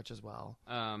very much as well.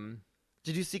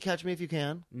 Did you see Catch Me If You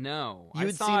Can? No, You I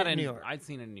had saw seen it it in in New York. I'd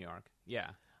seen it in New York. Yeah,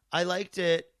 I liked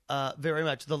it very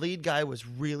much. The lead guy was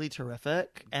really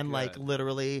terrific and like Good.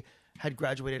 literally had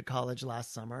graduated college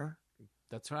last summer.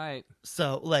 that's right.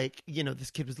 So like,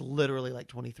 this kid was literally like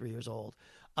 23 years old.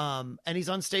 And he's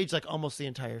on stage like almost the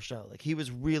entire show. Like he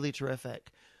was really terrific.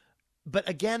 But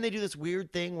again, they do this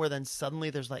weird thing where then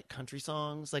suddenly there's like country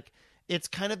songs. Like it's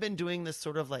kind of been doing this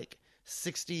sort of like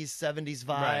 60s, 70s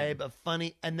vibe Right. of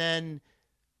funny. And then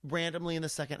randomly in the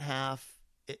second half,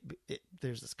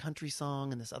 there's this country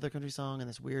song and this other country song and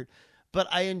this weird, but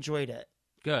I enjoyed it.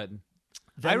 Good.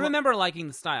 Then I what- remember liking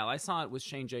the style. I saw it with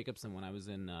Shane Jacobson when I was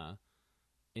in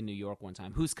New York one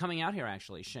time. Who's coming out here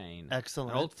actually? Shane,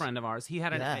 Excellent. an old friend of ours. He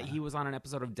had Yeah. he was on an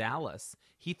episode of Dallas.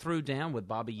 He threw down with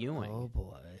Bobby Ewing. Oh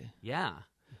boy. Yeah,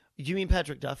 You mean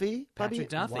Patrick Duffy? Patrick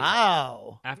Duffy.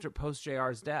 Wow. after post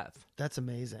JR's death. That's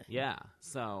amazing. Yeah,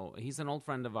 so he's an old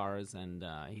friend of ours, and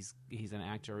he's an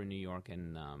actor in New York,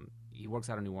 and he works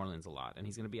out of New Orleans a lot, and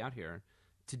he's going to be out here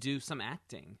to do some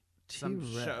acting, some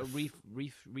show,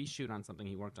 reshoot on something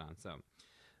he worked on. So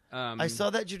I saw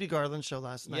that Judy Garland show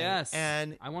last night. yes,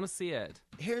 And I want to see it.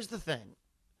 here's the thing.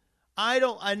 I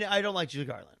don't like Judy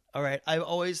Garland. All right. I've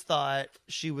always thought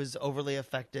she was overly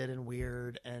affected and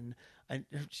weird, and I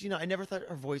never thought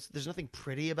her voice, there's nothing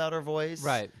pretty about her voice.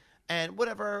 Right. And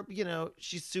whatever,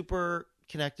 she's super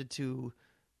connected to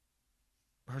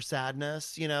her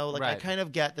sadness, like I Right. kind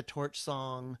of get the Torch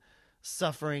song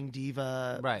suffering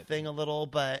diva Right. thing a little,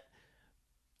 but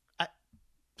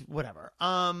whatever.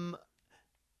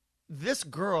 This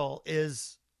girl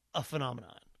is a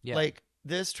phenomenon. Yeah. Like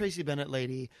this Tracy Bennett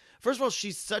lady, first of all,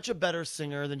 she's such a better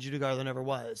singer than Judy Garland ever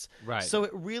was. Right. So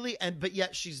it really, but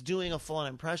yet she's doing a full-on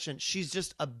impression. She's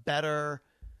just a better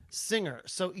singer.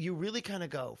 So you really kind of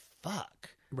go, fuck.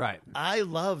 Right. I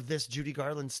love this Judy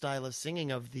Garland style of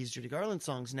singing of these Judy Garland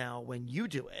songs now when you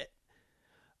do it.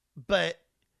 But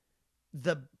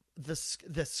the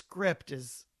script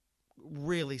is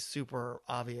really super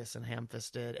obvious and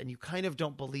ham-fisted, and you kind of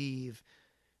don't believe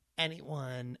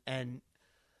anyone, and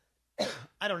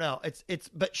I don't know.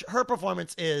 But her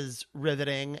performance is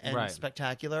riveting and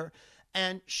spectacular,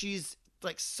 and she's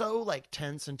like so like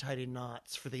tense and tied in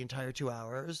knots for the entire 2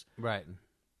 hours. Right.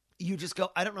 You just go,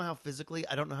 I don't know how physically,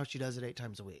 I don't know how she does it 8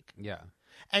 times a week. Yeah.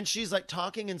 And she's like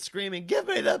talking and screaming, "Give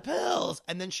me the pills!"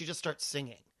 And then she just starts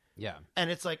singing. Yeah. And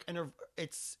it's like,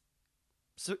 it's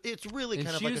really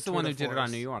kind of like a she's the one who did it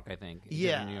on New York, I think.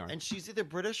 Yeah, New York. and she's either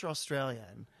British or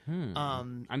Australian.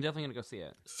 I'm definitely gonna go see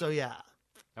it. So yeah,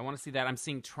 I want to see that. I'm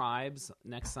seeing Tribes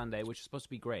next Sunday, which is supposed to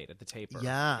be great at the Taper.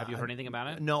 Yeah. Have you heard anything about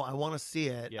it? No, I want to see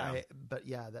it. Yeah.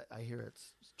 I hear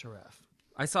it's terrific.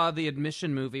 I saw the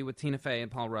Admission movie with Tina Fey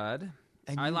and Paul Rudd.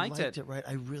 And I you liked it. Right?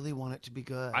 I really want it to be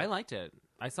good. I liked it.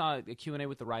 I saw a Q&A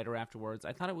with the writer afterwards.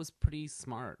 I thought it was pretty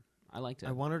smart. I liked it.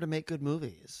 I want her to make good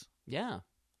movies. Yeah.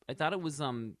 I thought it was,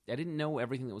 I didn't know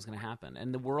everything that was going to happen.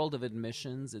 And the world of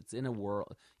admissions, it's in a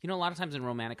world, a lot of times in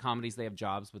romantic comedies, they have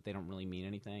jobs, but they don't really mean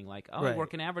anything. Like, I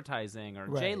work in advertising, or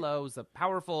J-Lo's a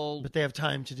powerful. But they have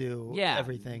time to do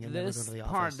everything and never go to the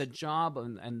office. The job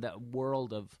and the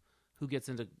world of who gets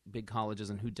into big colleges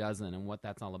and who doesn't and what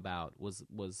that's all about was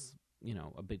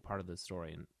a big part of the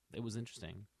story. And it was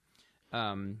interesting.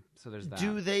 So there's that.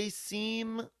 Do they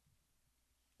seem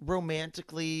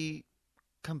romantically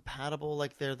compatible,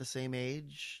 like they're the same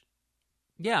age?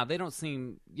 Yeah, they don't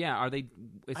seem. Yeah, are they?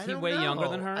 Is he way younger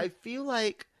than her? I feel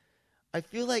like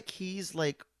he's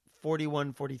like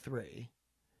 41, 43.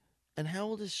 And how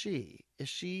old is she? Is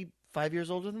she 5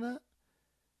 years older than that?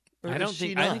 Or I don't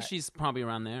think. Not? I think she's probably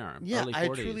around there. Yeah, early 40s. I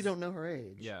truly don't know her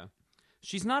age. Yeah,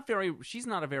 she's not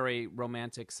a very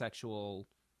romantic, sexual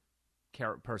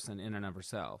person in and of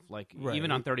herself. Like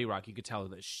even on 30 Rock, you could tell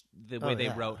that the way they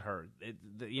wrote her.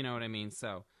 You know what I mean?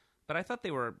 So, but I thought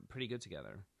they were pretty good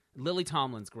together. Lily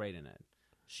Tomlin's great in it.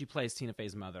 She plays Tina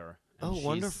Fey's mother. Oh,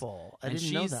 wonderful! I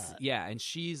didn't know that. Yeah, and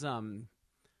she's kind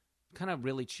of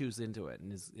really chews into it,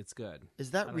 and it's good.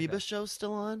 Is that Reba show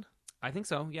still on? I think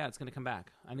so. Yeah, it's going to come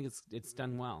back. I think it's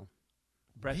done well.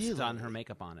 Brett's done her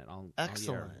makeup on it all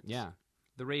Excellent. All year. Yeah,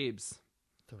 the Reeves.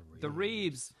 The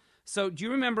Reeves. So, do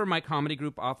you remember my comedy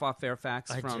group Off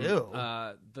Fairfax from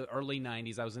the early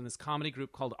 90s? I was in this comedy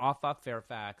group called Off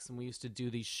Fairfax, and we used to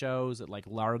do these shows at like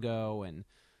Largo and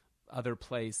other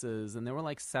places, and there were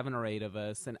like 7 or 8 of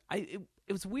us. And it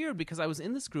was weird because I was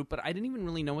in this group, but I didn't even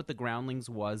really know what the Groundlings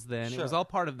was then. Sure. It was all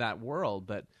part of that world,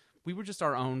 but we were just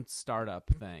our own startup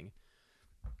thing.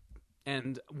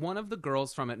 And one of the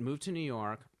girls from it moved to New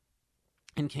York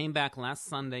and came back last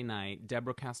Sunday night,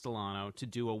 Deborah Castellano, to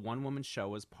do a one-woman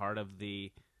show as part of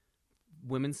the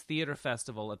Women's Theater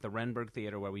Festival at the Renberg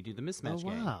Theater, where we do the Mismatch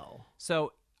game. Wow.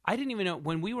 So I didn't even know,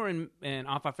 when we were in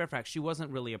Off Fairfax, she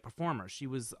wasn't really a performer. She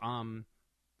was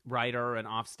writer and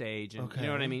off stage, and you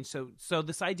know what I mean? So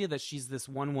this idea that she's this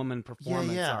one-woman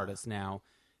performance artist now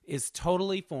is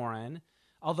totally foreign,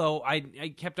 although I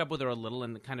kept up with her a little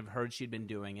and kind of heard she'd been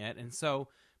doing it. And so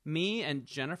me and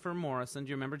Jennifer Morrison, do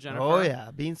you remember Jennifer? Oh,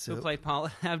 yeah, Bean Soup. Who played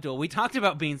Paula Abdul. We talked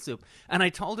about Bean Soup, and I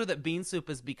told her that Bean Soup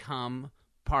has become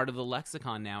part of the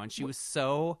lexicon now, and she was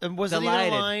so and was delighted. It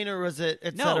even a line, or was it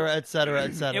et cetera, et cetera,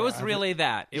 et cetera? It was really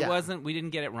that. It wasn't, we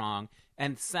didn't get it wrong.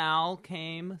 And Sal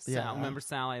came. Remember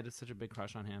Sal? I had such a big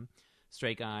crush on him.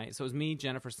 Straight guy. So it was me,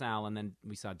 Jennifer, Sal, and then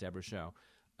we saw Deborah's show.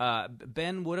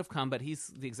 Ben would have come, but he's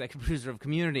the executive producer of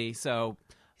Community, so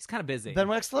he's kind of busy. Ben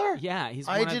Wexler? Yeah, he's.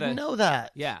 I didn't know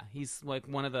that. Yeah, he's like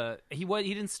one of the. He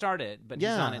didn't start it, but he's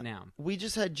on it now. We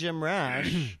just had Jim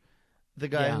Rash, the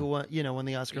guy who won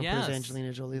the Oscar for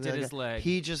Angelina Jolie. Did his leg.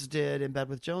 He just did In Bed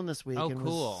with Joan this week. Oh, and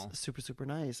cool! Was super, super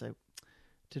nice. I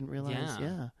didn't realize.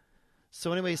 Yeah.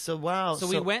 So anyway, wow. So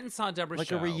we went and saw Deborah's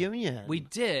show. Like a reunion. We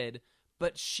did,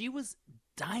 but she was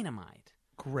dynamite.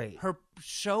 Great. Her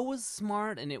show was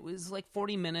smart, and it was like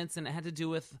 40 minutes, and it had to do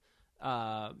with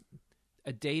a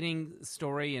dating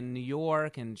story in New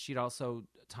York, and she'd also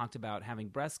talked about having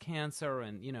breast cancer,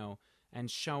 and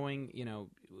and showing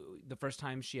the first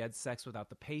time she had sex without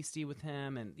the pasty with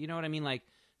him, and you know what I mean, like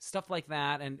stuff like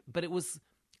that. But it was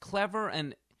clever,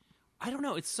 and I don't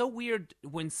know, it's so weird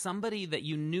when somebody that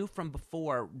you knew from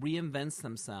before reinvents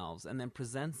themselves and then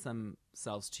presents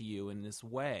themselves to you in this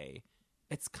way.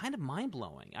 It's kind of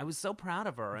mind-blowing. I was so proud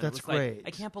of her. And that's it was great. Like,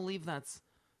 I can't believe that's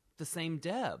the same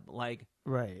Deb. Like,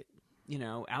 right.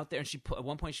 Out there. And at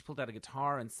one point she pulled out a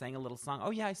guitar and sang a little song.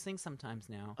 Oh, yeah, I sing sometimes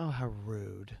now. Oh, how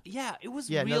rude. Yeah, it was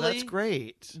really, no, that's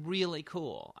great. Really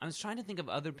cool. I was trying to think of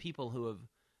other people who have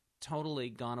totally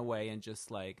gone away and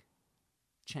just like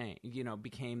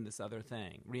became this other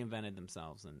thing, reinvented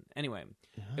themselves. And anyway,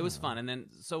 it was fun. And then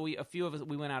a few of us,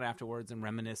 we went out afterwards and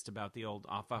reminisced about the old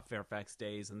Off Fairfax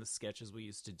days and the sketches we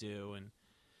used to do. And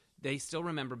they still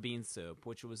remember Bean Soup,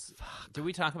 which was. Did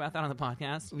we talk about that on the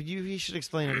podcast? You should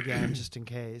explain it again, just in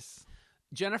case.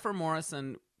 Jennifer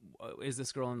Morrison is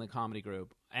this girl in the comedy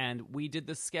group, and we did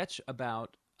this sketch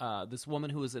about this woman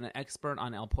who is an expert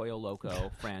on El Pollo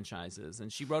Loco franchises,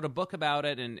 and she wrote a book about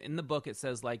it. And in the book, it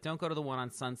says like, don't go to the one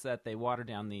on Sunset; they water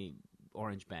down the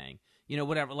Orange Bang,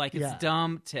 whatever. Like it's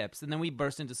dumb tips. And then we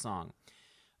burst into song,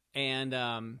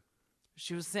 and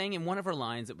she was saying in one of her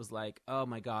lines, it was like, "Oh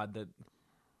my God,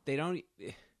 they don't."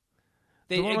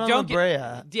 The one on La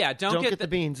Brea, don't get the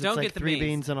beans. It's don't like get the 3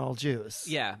 beans and all juice.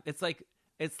 Yeah, it's like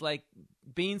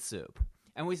bean soup.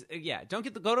 And don't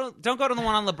go to the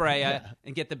one on La Brea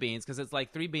and get the beans because it's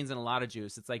like 3 beans and a lot of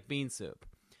juice. It's like bean soup.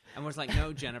 And we're just like,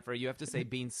 no, Jennifer, you have to say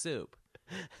bean soup.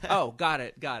 Oh, got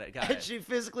it. And she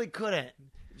physically couldn't.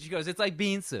 She goes, it's like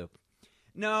bean soup.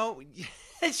 No,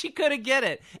 she couldn't get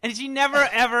it. And she never,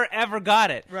 ever, ever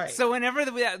got it. Right. So whenever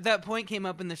that point came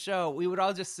up in the show, we would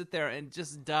all just sit there and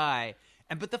just die.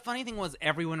 But the funny thing was,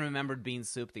 everyone remembered bean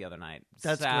soup the other night.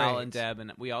 That's Sal great. and Deb,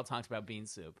 and we all talked about bean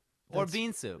soup. Or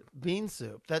bean soup. Bean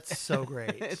soup. That's so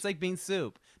great. It's like bean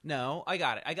soup. No, I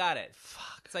got it.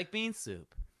 Fuck. It's like bean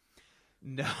soup.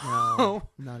 No,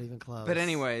 not even close. But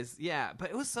anyways, yeah. But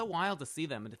it was so wild to see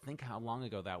them and to think how long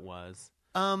ago that was.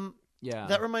 Yeah.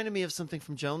 That reminded me of something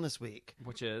from Joan this week.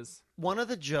 Which is? One of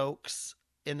the jokes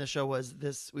in the show was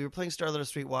this. We were playing Starlet of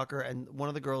Streetwalker, and one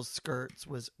of the girls' skirts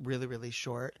was really, really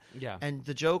short. Yeah. And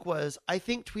the joke was, I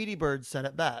think Tweety Bird said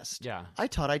it best. Yeah. I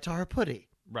taught her putty.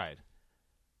 Right.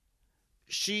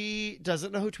 She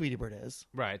doesn't know who Tweety Bird is.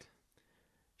 Right.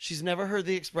 She's never heard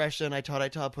the expression, I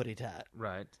taught putty tat.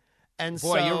 Right. And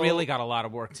boy, so, you really got a lot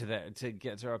of work to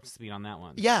get her up to speed on that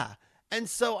one. Yeah. And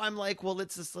so I'm like, well,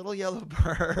 it's this little yellow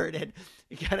bird, and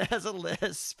it kind of has a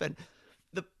lisp,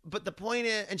 but the point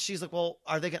is, and she's like, well,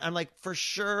 are they gonna, I'm like, for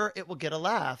sure it will get a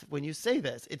laugh when you say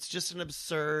this. It's just an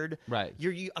absurd, right?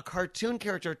 You're a cartoon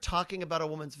character talking about a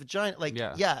woman's vagina. Like,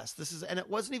 yes, this is, and it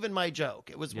wasn't even my joke.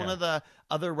 It was one of the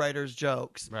other writers'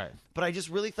 jokes. Right. But I just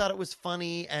really thought it was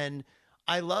funny, and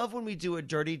I love when we do a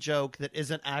dirty joke that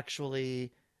isn't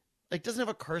actually, like, doesn't have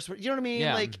a curse word. You know what I mean?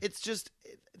 Yeah. Like, it's just,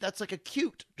 that's like a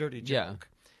cute dirty joke.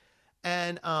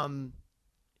 Yeah. And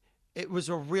it was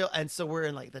a real, and so we're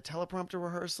in like the teleprompter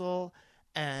rehearsal,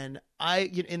 and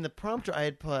in the prompter I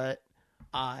had put,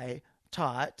 I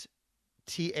taught,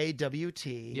 TAWT.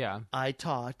 Yeah. I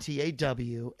taught,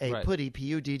 TAW, a right. putty,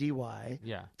 PUDDY.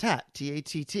 Yeah. Tat,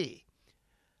 TATT.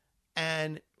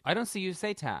 And I don't see you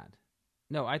say Tad.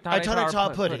 No, I taught I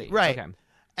taught putty. Right. Okay.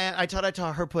 And I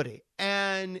taught her putty.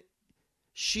 And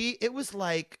it was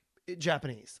like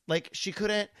Japanese. Like she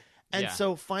couldn't. And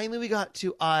so finally we got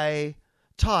to I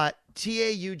taught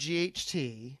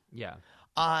TAUGHT. Yeah.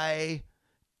 I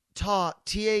taught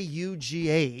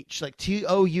TAUGH, like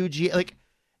TOUG. Like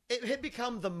it had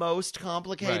become the most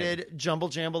complicated jumble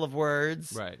jamble of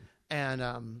words. Right. And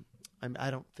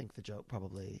I don't think the joke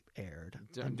probably aired.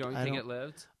 Don't you think it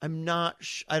lived? I'm not.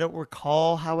 I don't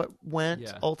recall how it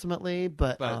went ultimately,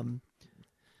 but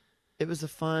it was a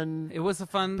fun. It was a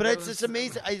fun. But it's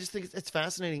amazing. I just think it's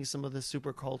fascinating, some of the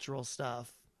super cultural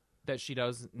stuff that she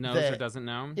knows or doesn't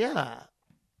know. Yeah.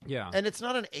 Yeah. And it's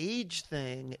not an age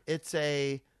thing. It's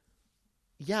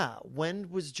when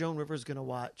was Joan Rivers going to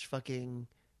watch fucking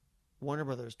Warner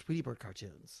Brothers Tweety Bird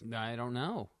cartoons? I don't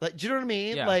know. Like, do you know what I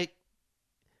mean? Yeah. Like,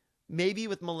 maybe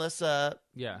with Melissa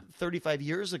 35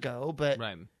 years ago, but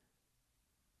right.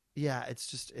 Yeah,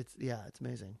 it's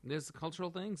amazing. There's cultural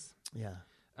things. Yeah.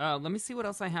 Let me see what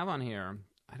else I have on here.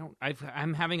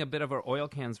 I'm having a bit of an oil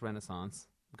cans renaissance.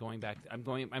 Going back,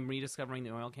 I'm rediscovering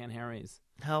the oil can Harrys.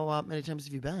 How many times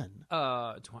have you been?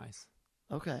 Twice.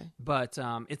 Okay. But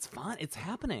it's fun. It's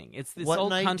happening. It's this what old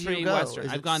night country do you go? western.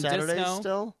 Is I've it gone Saturdays disco.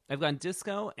 Still? I've gone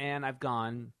disco and I've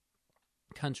gone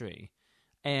country.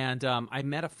 And I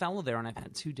met a fellow there, and I've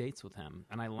had 2 dates with him,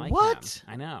 and I like what?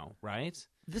 him. I know, right?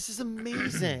 This is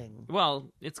amazing. Well,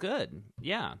 it's good,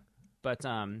 yeah. But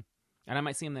and I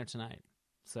might see him there tonight.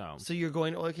 So you're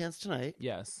going to oil cans tonight?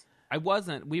 Yes. I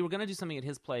wasn't. We were going to do something at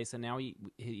his place, and now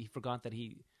he forgot that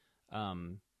he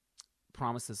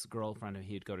promised his girlfriend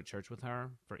he'd go to church with her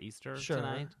for Easter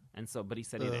tonight. And so, but he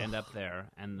said he'd end up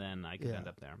there, and then I could end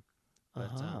up there. But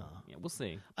we'll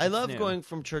see. I love going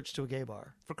from church to a gay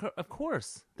bar. Of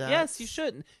course. Yes, you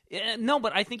should. No,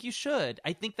 but I think you should.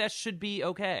 I think that should be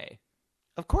okay.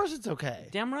 Of course it's okay.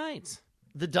 Damn right.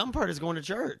 The dumb part is going to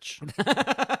church.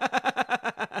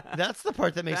 That's the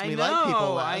part that makes me like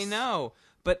people less. I know.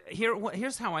 But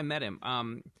here's how I met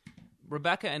him.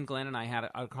 Rebecca and Glenn and I had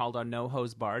called our No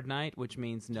Hose Barred night, which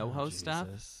means no hose stuff.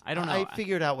 I don't know. I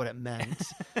figured out what it meant.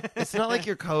 It's not like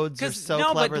your codes are so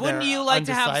no, clever. but wouldn't you like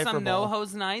to have some undecipherable. no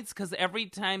hose nights? Because every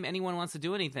time anyone wants to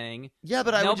do anything, Yeah,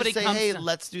 but I would nobody just say, comes hey, to-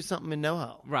 let's do something in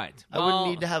NoHo. right? I wouldn't Well,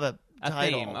 need to have a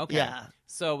title. theme. Okay. Yeah.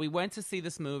 So we went to see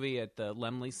this movie at the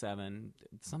Lemley 7,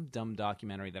 some dumb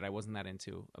documentary that I wasn't that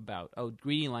into about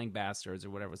Greedy Lying Bastards or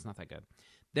whatever. It's not that good.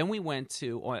 Then we went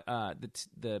to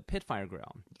the Pitfire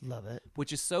Grill, Love it.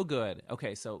 which is so good.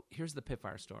 Okay, so here's the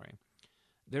Pitfire story.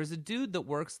 There's a dude that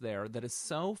works there that is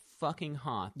so fucking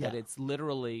hot that Yeah. it's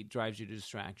literally drives you to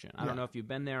distraction. I don't know if you've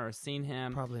been there or seen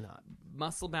him. Probably not.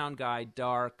 Muscle-bound guy,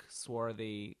 dark,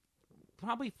 swarthy,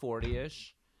 probably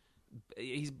 40-ish.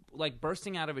 He's like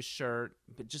bursting out of his shirt,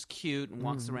 but just cute and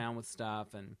walks around with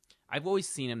stuff. And I've always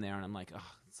seen him there, and I'm like,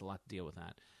 oh, it's a lot to deal with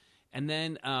that. And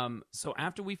then, so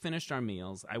after we finished our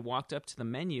meals, I walked up to the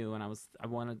menu, and I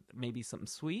wanted maybe something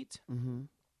sweet. Mm-hmm.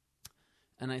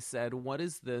 And I said, what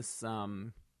is this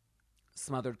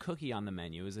smothered cookie on the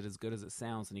menu? Is it as good as it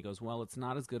sounds? And he goes, well, it's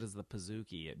not as good as the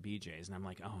Pizookie at BJ's. And I'm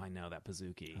like, oh, I know that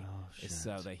Pizookie. Oh, It's shit.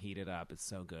 so, they heat it up. It's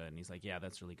so good. And he's like, yeah,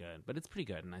 that's really good. But it's pretty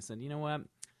good. And I said, you know what?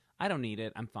 I don't need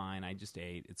it. I'm fine. I just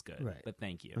ate. It's good. Right. But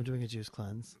thank you. I'm doing a juice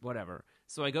cleanse. Whatever.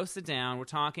 So I go sit down. We're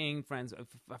talking, friends.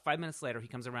 5 minutes later, he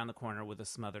comes around the corner with a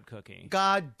smothered cookie.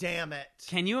 God damn it.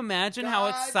 Can you imagine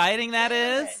how God exciting that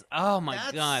damn is? it. Oh, my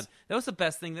That's- God. That was the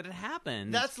best thing that had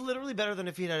happened. That's literally better than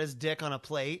if he'd had his dick on a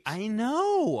plate. I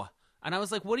know. And I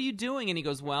was like, what are you doing? And he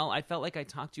goes, well, I felt like I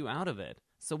talked you out of it.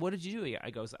 So what did you do?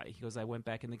 He goes, I went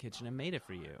back in the kitchen and made it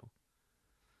for you.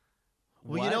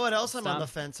 Well, you know what else I'm on the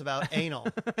Stop. fence about? Anal.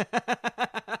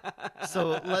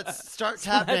 So let's start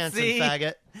tap Let's dancing, see.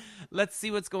 faggot. Let's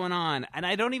see what's going on. And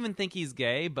I don't even think he's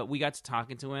gay, but we got to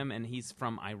talking to him, and he's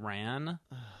from Iran,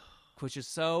 which is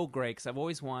so great because I've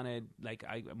always wanted, like,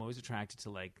 I'm always attracted to,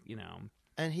 like, you know,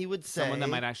 And he would say, someone that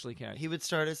might actually care. he would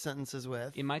start his sentences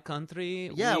with, In my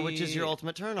country, yeah, which is your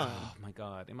ultimate turn on. Oh my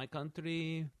God! In my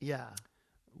country, Yeah,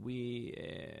 we,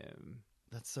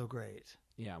 that's so great.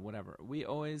 yeah, whatever. We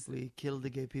always We killed the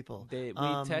gay people. we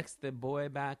text the boy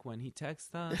back when he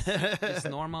texts us. It's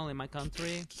normal in my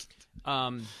country.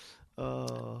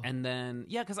 Oh, And then,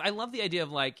 yeah, because I love the idea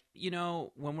of, like, you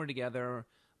know, when we're together,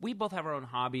 we both have our own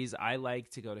hobbies. I like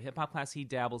to go to hip hop class. He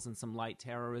dabbles in some light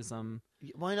terrorism.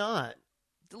 why not?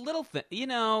 Little thing, you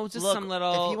know, just Look, some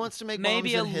little. if he wants to make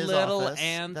maybe bombs a in his little office,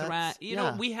 anthrax. that's- You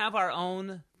yeah. know, we have our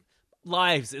own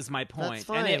lives. Is my point, That's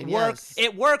fine, and it yes. works.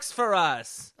 It works for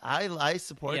us. I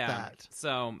support Yeah. that.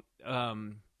 So,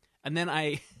 and then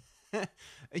I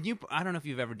don't know if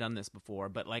you've ever done this before,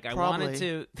 but like I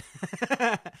wanted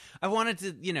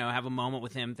to, you know, have a moment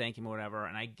with him, thank him or whatever.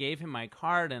 And I gave him my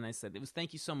card and I said, it was,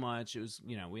 thank you so much. It was,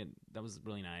 you know, that was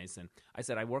really nice. And I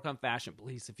said, I work on Fashion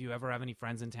Police. If you ever have any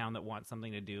friends in town that want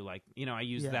something to do, like, you know, I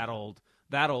use Yeah.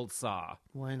 that old saw.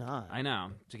 Why not? I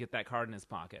know, to get that card in his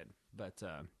pocket, but,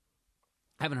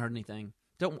 I haven't heard anything.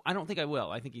 I don't think I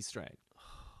will. I think he's straight.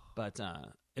 But,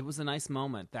 it was a nice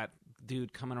moment. That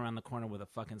dude coming around the corner with a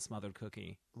fucking smothered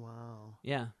cookie. Wow.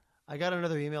 Yeah. I got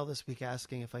another email this week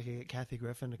asking if I could get Kathy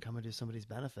Griffin to come and do somebody's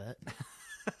benefit.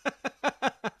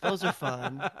 Those are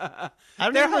fun. I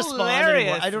don't They're even respond anymore.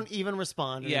 hilarious. I don't even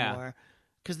respond Yeah. anymore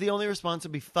because the only response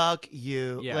would be "fuck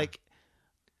you." Yeah. Like,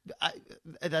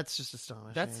 that's just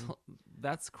astonishing.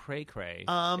 That's cray cray.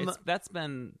 That's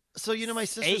been So you know, my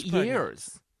sister's 8 pregnant.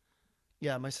 years.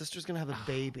 Yeah, my sister's gonna have a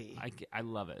baby, I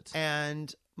love it.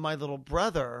 and my little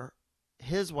brother,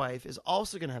 his wife, is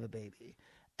also gonna have a baby,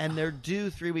 and they're due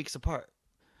 3 weeks apart.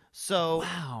 So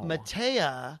Wow.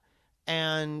 Matea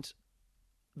and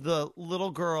the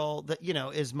little girl that, you know,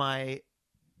 is my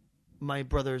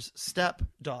brother's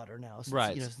stepdaughter now, since,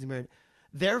 Right. you know, since he married,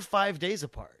 they're 5 days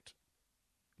apart.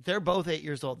 They're both 8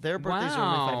 years old. Their birthdays are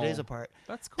only 5 Wow. days apart.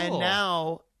 That's cool. And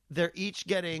now they're each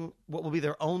getting what will be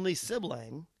their only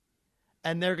sibling,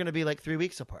 and they're going to be like 3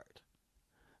 weeks apart.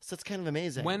 So it's kind of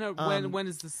amazing. when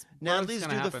is this? Natalie's birth's due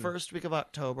gonna the happen? first week of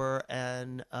October,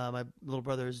 and my little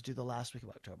brother is due the last week of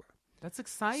October. That's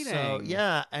exciting. So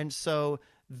yeah, and so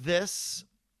this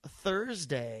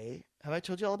Thursday, have I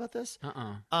told you all about this?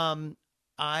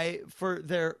 For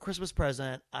their Christmas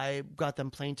present, I got them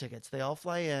plane tickets. They all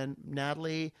fly in.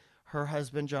 Natalie, her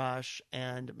husband Josh,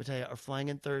 and Matea are flying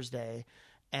in Thursday,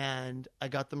 and I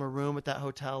got them a room at that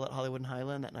hotel at Hollywood and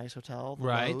Highland, that nice hotel, the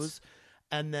Right. Lowe's.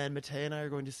 And then Matea and I are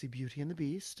going to see Beauty and the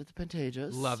Beast at the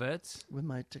Pantages. Love it. With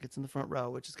my tickets in the front row,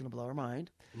 which is going to blow her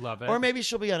mind. Love it. Or maybe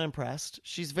she'll be unimpressed.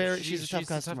 She's a tough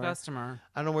customer.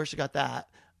 I don't know where she got that.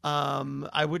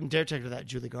 I wouldn't dare take her to that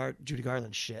Judy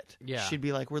Garland shit. Yeah. She'd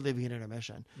be like, we're leaving at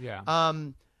intermission. Yeah.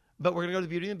 But we're gonna go to the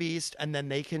Beauty and the Beast, and then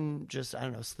they can just, I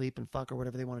don't know, sleep and fuck or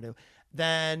whatever they want to do.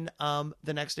 Then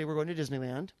the next day we're going to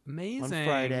Disneyland. Amazing. On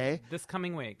Friday. This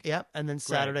coming week. Yep. And then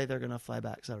Saturday they're gonna fly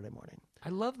back Saturday morning. I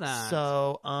love that.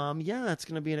 So yeah, it's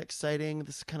gonna be an exciting.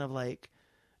 This is kind of like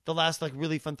the last like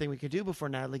really fun thing we could do before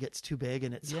Natalie gets too big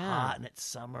and it's hot and it's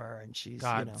summer and she's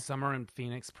God, summer in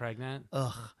Phoenix, pregnant.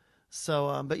 Ugh.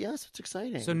 So, but yes, it's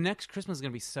exciting. So next Christmas is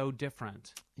going to be so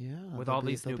different. Yeah. With all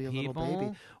these new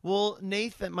people. Well,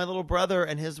 Nathan, my little brother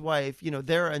and his wife,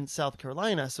 they're in South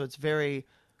Carolina, so it's very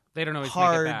they don't always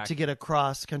hard make it back. to get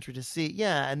across country to see.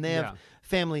 Yeah, and they have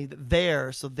family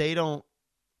there, so they don't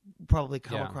probably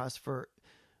come across for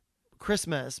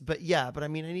Christmas. But I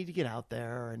mean, I need to get out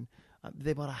there, and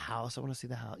they bought a house. I want to see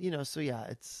the house. So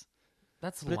yeah,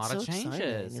 that's a lot of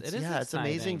changes. It's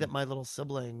amazing that my little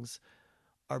siblings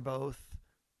are both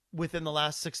within the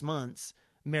last 6 months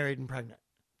married and pregnant.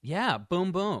 Yeah,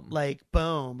 boom, boom. Like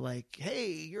boom, like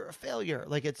hey, you're a failure.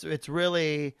 Like it's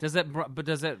really. Does it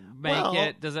make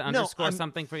it? Does it underscore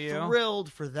something for you?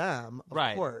 Thrilled for them,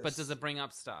 of course. But does it bring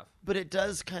up stuff? But it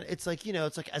does kind of. It's like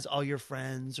it's like as all your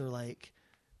friends are like,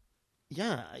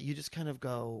 yeah, you just kind of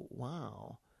go,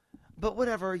 wow. But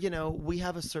whatever, we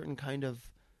have a certain kind of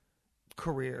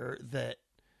career that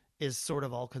is sort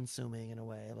of all consuming in a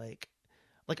way, like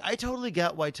I totally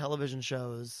get why television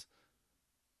shows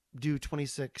do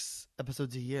 26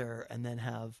 episodes a year and then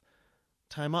have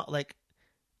time off. Like,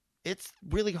 it's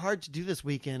really hard to do this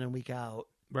week in and week out.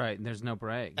 Right, and there's no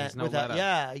break. There's no let up.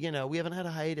 Yeah, we haven't had a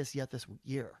hiatus yet this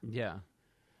year. Yeah.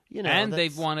 And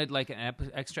they've wanted like an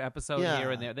extra episode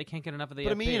here and there. They can't get enough of the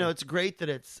But I mean, it's great that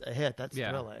it's a hit. That's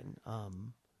thrilling.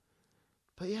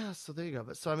 But yeah, so there you go.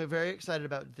 But so I'm very excited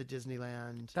about the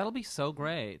Disneyland. That'll be so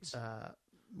great.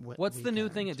 What's the new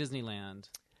thing at Disneyland?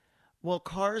 Well,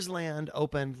 Cars Land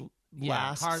opened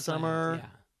last summer. Yeah.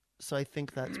 So I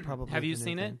think that's probably. Have you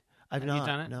seen it? Have not. You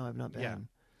done it? No, I've not been. Yeah.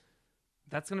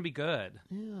 That's going to be good.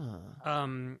 Yeah.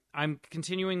 I'm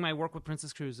continuing my work with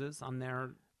Princess Cruises on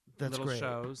their little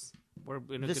shows.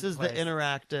 This is the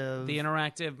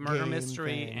interactive murder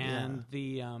mystery thing, and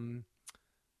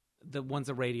the one's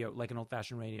a radio, like an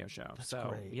old-fashioned radio show. That's so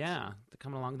great. Yeah, they're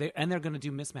coming along. They're going to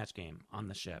do Mismatch Game on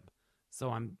the ship. So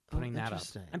I'm putting that up.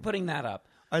 I'm putting that up.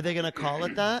 Are they going to call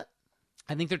it that?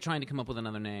 I think they're trying to come up with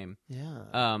another name.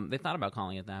 Yeah. They thought about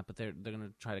calling it that, but they're going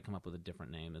to try to come up with a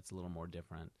different name that's a little more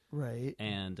different. Right.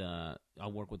 And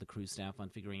I'll work with the crew staff on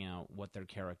figuring out what their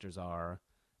characters are,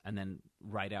 and then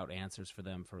write out answers for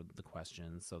them for the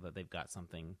questions so that they've got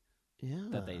something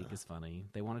that they think is funny.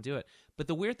 They want to do it. But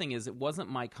the weird thing is, it wasn't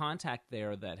my contact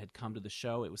there that had come to the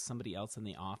show. It was somebody else in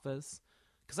the office.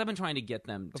 Because I've been trying to get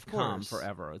them to come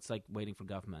forever. It's like waiting for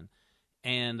Guffman.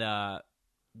 And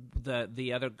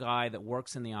the other guy that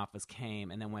works in the office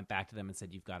came and then went back to them and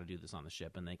said, you've got to do this on the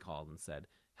ship. And they called and said,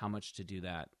 how much to do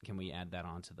that? Can we add that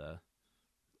on to the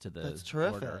That's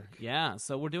terrific. order? Yeah,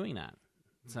 so we're doing that.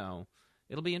 So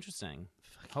it'll be interesting.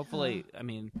 Hopefully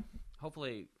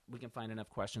we can find enough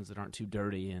questions that aren't too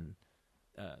dirty and,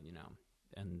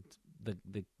 and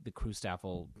the crew staff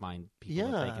will find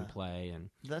people that they can play, and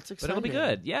that's exciting. But it'll be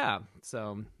good, yeah.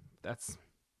 So that's,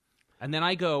 and then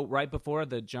I go right before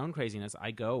the Joan craziness.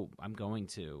 I'm going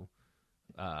to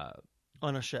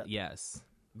on a ship. Yes,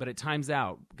 but it times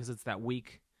out because it's that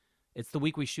week. It's the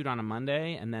week we shoot on a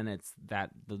Monday, and then it's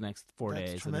the next 4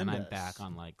 days, tremendous. And then I'm back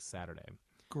on like Saturday.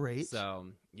 Great. So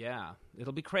yeah,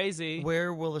 it'll be crazy.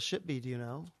 Where will the ship be? Do you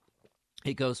know?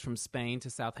 It goes from Spain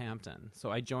to Southampton. So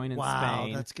I join in Spain. Wow,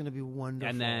 that's going to be wonderful.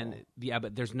 And then,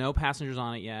 but there's no passengers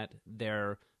on it yet.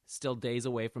 They're still days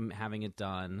away from having it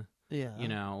done. Yeah.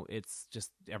 It's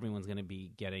just everyone's going to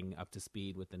be getting up to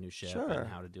speed with the new ship Sure. and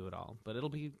how to do it all. But it'll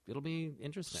be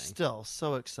interesting. Still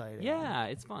so exciting. Yeah,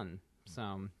 it's fun.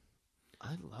 So I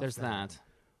love there's that.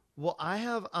 Well, I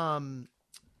have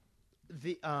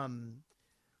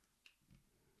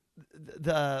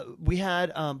we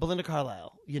had Belinda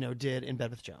Carlisle, did In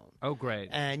Bed with Joan. Oh, great.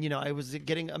 And, I was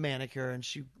getting a manicure and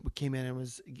she came in and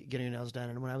was getting her nails done.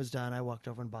 And when I was done, I walked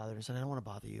over and bothered her and said, I don't want to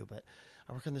bother you, but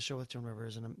I work on the show with Joan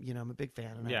Rivers and I'm a big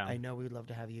fan. And I know we would love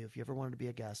to have you. If you ever wanted to be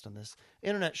a guest on this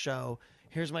internet show,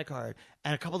 here's my card.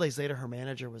 And a couple days later, her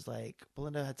manager was like,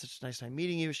 Belinda had such a nice time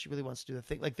meeting you. She really wants to do the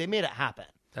thing. Like, they made it happen.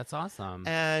 That's awesome.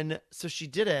 And so she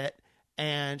did it.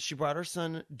 And she brought her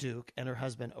son, Duke, and her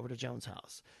husband over to Joan's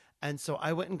house. And so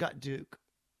I went and got Duke.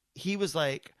 He was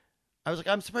like,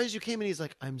 I'm surprised you came. And he's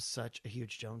like, I'm such a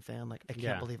huge Joan fan. Like, I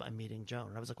can't believe I'm meeting Joan.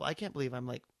 And I was like, well, I can't believe I'm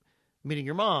like meeting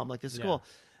your mom. Like, this is cool.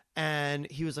 And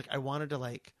he was like, I wanted to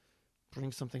like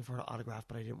bring something for her to autograph,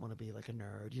 but I didn't want to be like a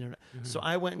nerd, you know. Mm-hmm. So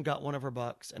I went and got one of her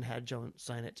books and had Joan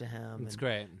sign it to him. It's and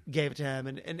great. Gave it to him,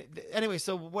 and anyway,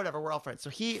 so whatever, we're all friends.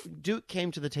 So Duke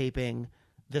came to the taping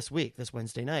this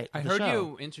Wednesday night. I of the heard show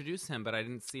you introduce him, but I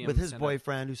didn't see him with his stand up.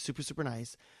 boyfriend, who's super super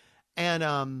nice,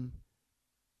 and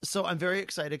so I'm very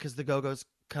excited because the Go-Go's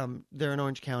come. They're in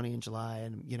Orange County in July,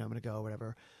 and I'm going to go,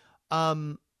 whatever.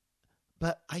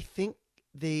 But I think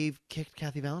they've kicked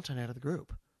Kathy Valentine out of the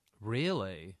group.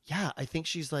 Really? Yeah, I think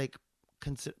she's like,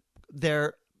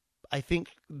 I think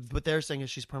what they're saying is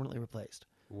she's permanently replaced.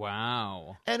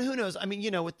 Wow. And who knows? I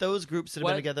mean, with those groups that have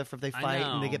been together, if they fight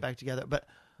and they get back together, but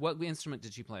what instrument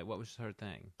did she play? What was her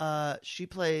thing? She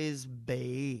plays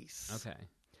bass. Okay.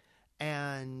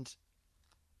 And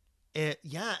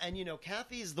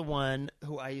Kathy's the one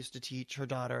who I used to teach her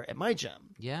daughter at my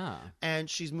gym. Yeah. And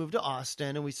she's moved to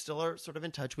Austin, and we still are sort of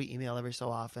in touch. We email every so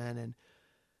often. And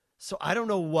so I don't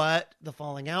know what the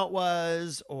falling out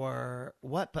was or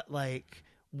what, but like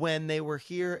when they were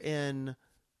here in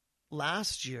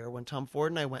last year, when Tom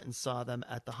Ford and I went and saw them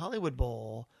at the Hollywood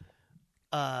Bowl,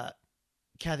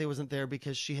 Kathy wasn't there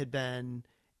because she had been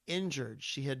injured.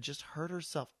 She had just hurt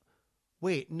herself.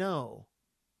 Wait, no.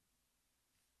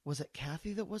 Was it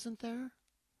Kathy that wasn't there?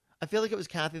 I feel like it was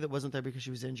Kathy that wasn't there because she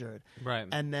was injured. Right.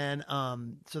 And then,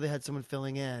 so they had someone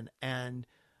filling in, and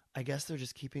I guess they're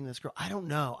just keeping this girl. I don't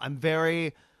know. I've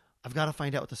got to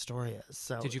find out what the story is.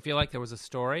 So, did you feel like there was a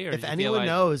story, or if anyone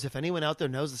knows, if anyone out there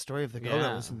knows the story of the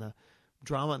Go-Go's and the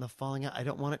drama and the falling out, I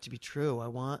don't want it to be true. I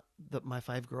want my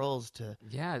 5 girls to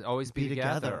always be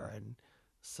together. And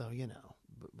so,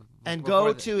 and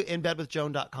go to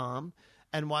inbedwithjoan.com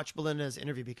and watch Belinda's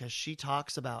interview, because she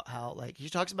talks about how, she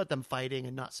talks about them fighting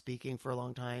and not speaking for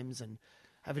long times and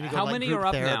having to go how like many group are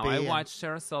up therapy. now? I watched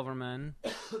Sarah Silverman.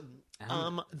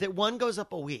 That one goes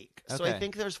up a week. So I Okay.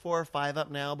 think there's 4 or 5 up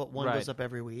now, but one goes up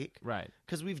every week. Right.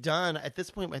 Because we've done, at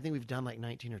this point, I think we've done like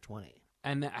 19 or 20.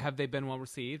 And have they been well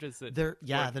received? Is it?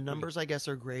 The numbers, I guess,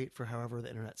 are great for however the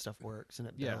internet stuff works and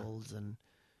it builds, and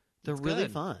they're really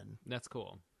fun. That's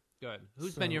cool. Good.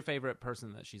 Who's been your favorite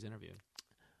person that she's interviewed?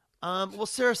 Well,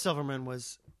 Sarah Silverman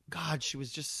was, God, she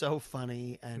was just so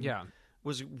funny and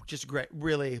was just great.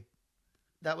 Really,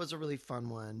 that was a really fun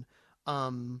one.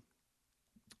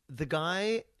 The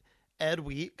guy, Ed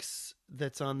Weeks,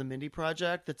 that's on the Mindy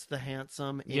Project, that's the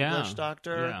handsome English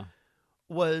doctor,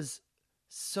 was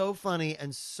so funny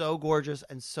and so gorgeous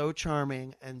and so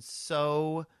charming and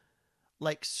so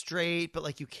straight,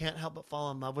 but you can't help but fall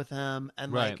in love with him,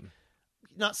 and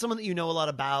not someone that you know a lot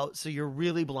about, so you're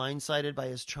really blindsided by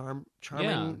his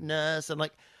charmingness, and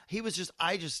he was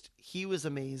just, he was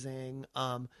amazing.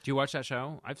 Do you watch that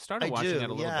show? I've started watching it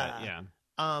a little bit. Yeah.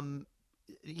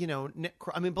 Nick,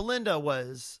 Belinda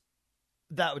was,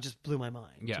 that just blew my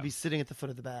mind. Yeah. To be sitting at the foot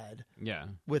of the bed. Yeah.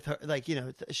 With her,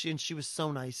 she was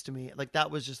so nice to me. That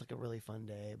was just a really fun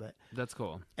day. But that's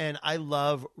cool. And I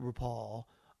love RuPaul.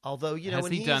 Although, has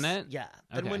he done it? Yeah.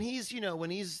 And when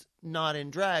he's not in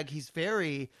drag, he's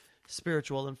very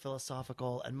spiritual and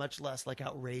philosophical and much less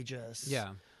outrageous. Yeah.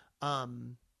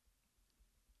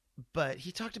 But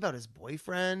he talked about his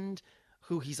boyfriend,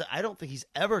 who I don't think he's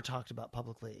ever talked about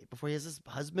publicly before. He has this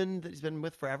husband that he's been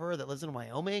with forever that lives in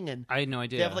Wyoming, and I had no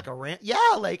idea. They have a rant. Yeah,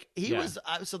 he was.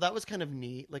 So that was kind of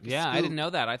neat. I didn't know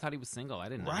that. I thought he was single. I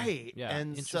didn't know. Right. Yeah.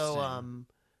 And so,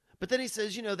 but then he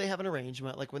says, they have an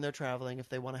arrangement, when they're traveling, if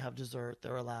they want to have dessert,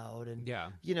 they're allowed, and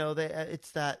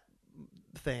it's that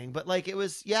thing. But it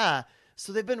was,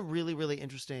 So they've been really, really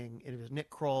interesting. Nick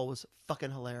Kroll was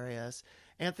fucking hilarious.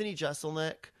 Anthony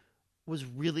Jeselnik was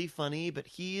really funny, but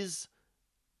he's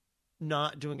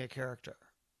not doing a character.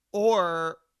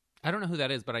 Or I don't know who that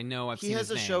is, but I know he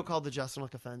has a show called The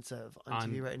Jeselnik Offensive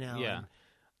on TV right now. Yeah.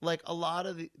 And a lot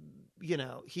of the,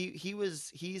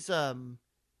 he's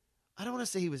I don't want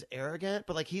to say he was arrogant,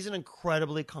 but he's an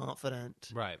incredibly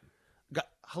confident,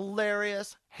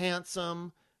 hilarious,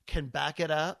 handsome, can back it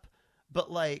up,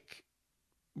 but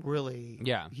really,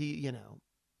 he,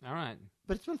 All right.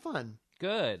 But it's been fun.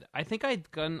 Good. I think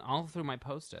I've gone all through my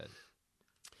Post-it.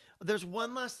 There's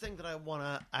one last thing that I want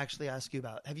to actually ask you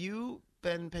about. Have you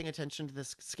been paying attention to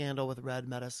this scandal with Red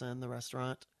Medicine, the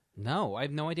restaurant? No, I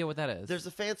have no idea what that is. There's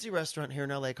a fancy restaurant here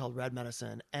in LA called Red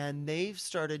Medicine, and they've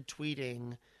started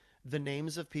tweeting the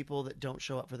names of people that don't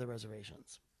show up for their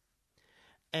reservations.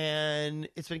 And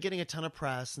it's been getting a ton of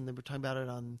press, and they were talking about it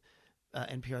on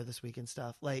NPR this week and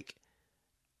stuff.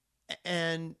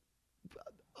 And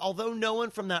although no one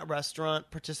from that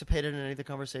restaurant participated in any of the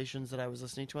conversations that I was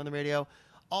listening to on the radio,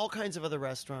 all kinds of other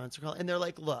restaurants are calling, and they're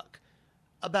like, look,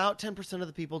 about 10% of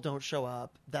the people don't show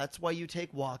up. That's why you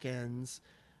take walk-ins.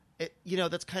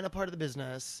 That's kind of part of the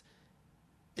business.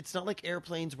 it's not like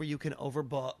airplanes where you can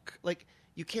overbook. Like,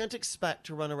 you can't expect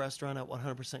to run a restaurant at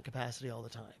 100% capacity all the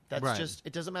time. That's Right. just,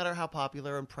 it doesn't matter how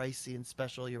popular and pricey and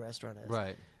special your restaurant is.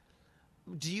 Right.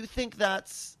 Do you think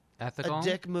that's Ethical? a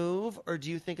dick move, or do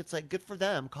you think it's like good for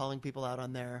them calling people out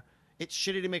on their, it's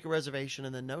shitty to make a reservation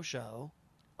and then no show?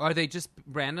 Are they just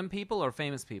random people or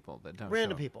famous people that don't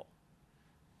Random show? people.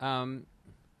 Um,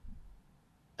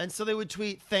 And so they would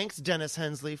tweet, "Thanks, Dennis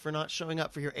Hensley, for not showing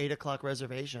up for your 8:00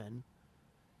 reservation."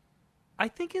 I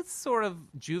think it's sort of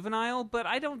juvenile, but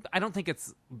I don't think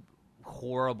it's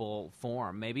horrible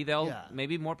form. Maybe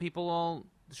maybe more people will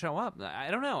show up. I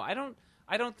don't know.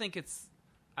 I don't think it's.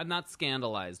 I'm not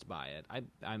scandalized by it.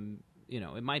 I'm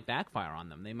it might backfire on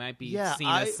them. They might be seen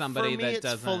as somebody for me, that it's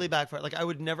doesn't fully backfire. Like, I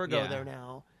would never go Yeah. there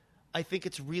now. I think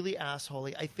it's really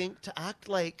assholey. I think to act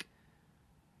like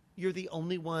you're the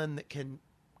only one that can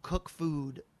cook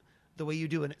food the way you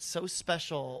do, and it's so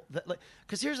special that, like,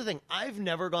 because here's the thing: I've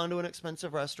never gone to an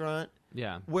expensive restaurant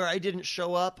Yeah. where I didn't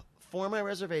show up for my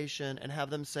reservation and have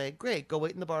them say, "Great, go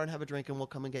wait in the bar and have a drink, and we'll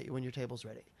come and get you when your table's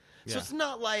ready." So Yeah. it's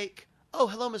not like, "Oh,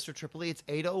 hello, Mr. Tripoli, it's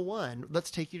 8:01. Let's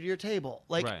take you to your table."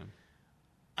 Like, Right.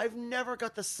 I've never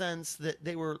got the sense that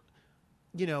they were,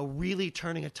 really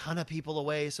turning a ton of people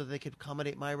away so they could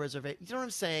accommodate my reservation. You know what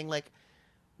I'm saying? Like,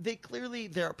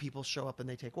 there are people show up and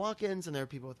they take walk-ins, and there are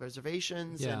people with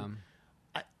reservations. Yeah. And,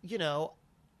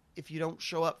 if you don't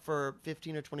show up for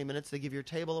 15 or 20 minutes, they give your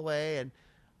table away. And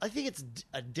I think it's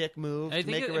a dick move I to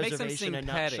think make a it makes them reservation seem and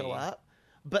petty. not show up.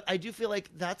 But I do feel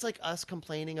like that's like us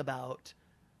complaining about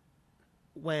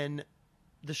when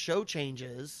the show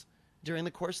changes during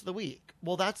the course of the week.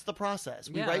 Well, that's the process.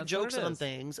 We Yeah, write that's what jokes it on is.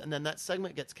 things, and then that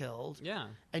segment gets killed. Yeah.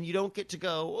 And you don't get to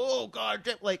go, "Oh,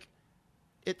 God," like,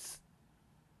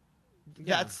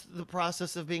 that's the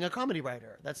process of being a comedy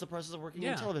writer. That's the process of working in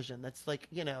Yeah. television. That's like,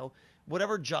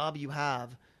 whatever job you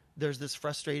have, there's this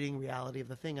frustrating reality of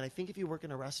the thing. And I think if you work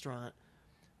in a restaurant,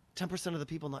 10% of the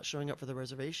people not showing up for the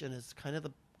reservation is kind of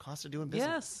the cost of doing business.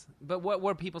 Yes, but what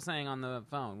were people saying on the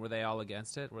phone? Were they all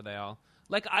against it? Were they all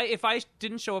like, if I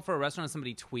didn't show up for a restaurant and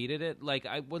somebody tweeted it, like,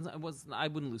 I wouldn't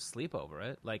lose sleep over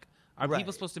it. Like, are Right.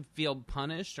 people supposed to feel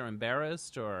punished or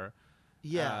embarrassed or?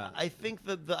 Yeah, I think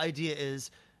that the idea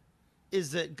is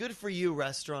that good for you,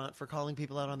 restaurant, for calling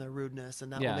people out on their rudeness,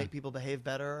 and that Yeah. will make people behave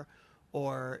better,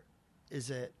 or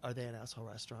are they an asshole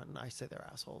restaurant? And I say they're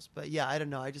assholes, but yeah, I don't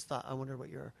know. I wondered what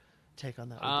your take on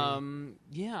that would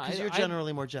be. Yeah, Because you're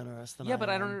generally more generous than Yeah, I but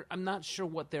am. I'm not sure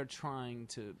what they're trying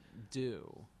to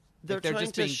do. They're If they're trying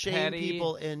just to being shame petty,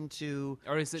 people into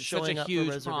or is it such showing a up for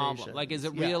huge problem? reservations. Like, is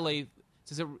it Yeah. really?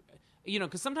 Does it?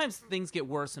 Because sometimes things get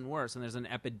worse and worse, and there's an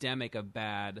epidemic of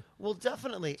bad Well,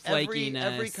 definitely. Every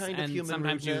flakiness, kind of and human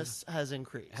sometimes rudeness has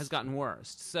increased. has gotten worse.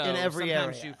 So In every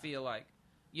sometimes area. you feel like,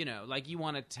 like you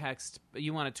want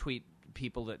to tweet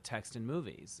people that text in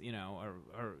movies,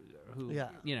 or who,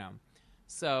 Yeah.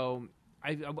 So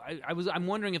I'm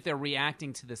wondering if they're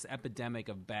reacting to this epidemic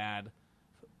of bad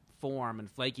form and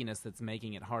flakiness that's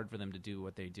making it hard for them to do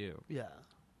what they do. Yeah.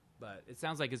 But it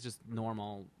sounds like it's just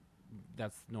normal.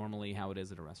 That's normally how it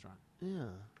is at a restaurant. Yeah.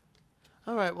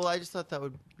 All right. Well, I just thought that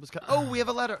was kind of, we have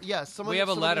a letter. Yeah, We have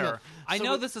a letter. emailed. I So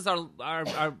know this is our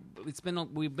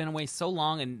we've been away so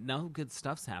long and no good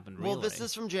stuff's happened. Really. Well, this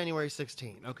is from January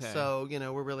 16th. Okay. So,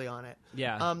 we're really on it.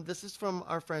 Yeah. This is from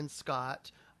our friend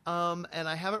Scott. And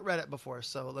I haven't read it before,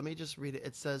 so let me just read it.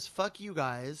 It says, "Fuck you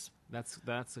guys. That's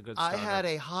a good. I starter. had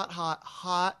a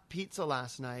hot pizza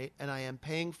last night, and I am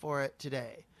paying for it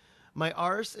today. My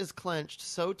arse is clenched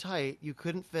so tight you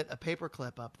couldn't fit a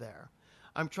paperclip up there.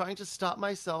 I'm trying to stop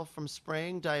myself from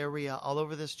spraying diarrhea all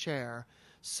over this chair,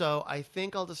 so I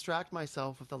think I'll distract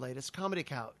myself with the latest comedy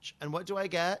couch. And what do I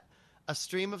get? A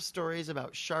stream of stories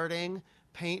about sharding,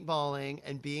 paintballing,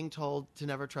 and being told to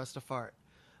never trust a fart.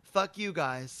 Fuck you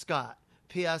guys, Scott.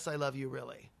 P.S. I love you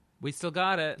really." We still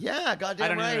got it. Yeah, goddamn I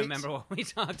don't right. even remember what we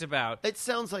talked about. It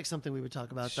sounds like something we would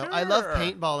talk about, though. I love Sure.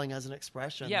 paintballing as an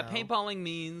expression. Yeah, though. paintballing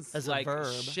means As a like verb.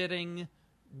 shitting,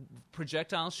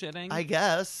 projectile shitting. I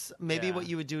guess maybe Yeah. what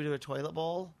you would do to a toilet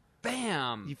bowl.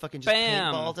 Bam. You fucking just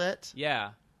Bam. paintballed it.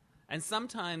 Yeah, and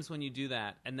sometimes when you do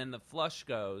that, and then the flush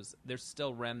goes, there's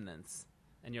still remnants,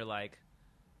 and you're like,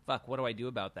 "Fuck, what do I do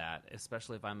about that?"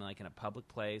 Especially if I'm like in a public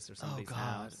place or Oh somebody's God,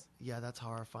 house. yeah, that's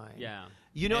horrifying. Yeah.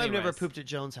 I've never Anyways. pooped at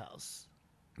Joan's house.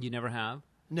 You never have?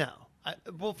 No.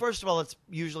 Well, first of all, it's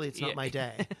Yeah. not my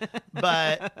day,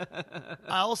 but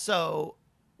I also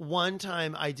one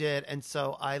time I did, and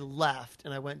so I left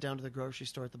and I went down to the grocery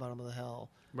store at the bottom of the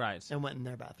hill Right. and went in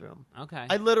their bathroom. Okay.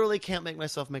 I literally can't make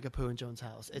myself make a poo in Joan's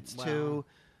house. It's Wow. too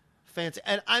fancy.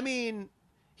 And I mean,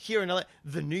 here in LA,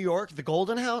 the New York, the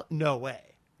Golden House, no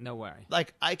way. No way.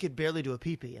 Like, I could barely do a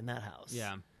pee-pee in that house.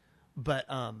 Yeah. But,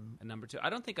 And number 2, I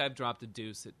don't think I've dropped a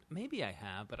deuce. Maybe I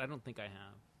have, but I don't think I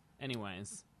have.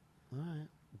 Anyways. all right.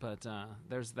 But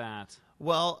there's that.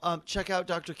 Well, check out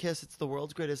Dr. Kiss. It's the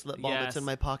world's greatest lip balm. Yes. It's in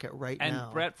my pocket right now.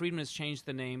 And Brett Friedman has changed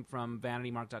the name from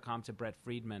VanityMark.com to Brett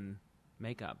Friedman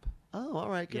Makeup. Oh, all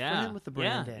right. Good for him with the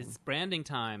branding. Yeah, it's branding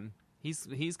time. He's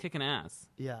kicking ass.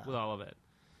 Yeah. With all of it.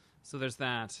 So there's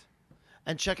that.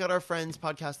 And check out our friends'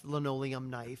 podcast, The Linoleum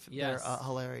Knife. Yes. They're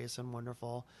hilarious and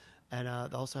wonderful. And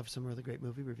they also have some really great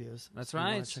movie reviews. That's so you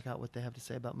right. want to check out what they have to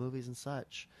say about movies and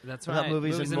such. That's About right.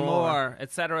 movies and more.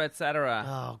 et cetera, et cetera.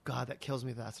 Oh, God, that kills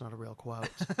me. That's not a real quote.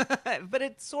 But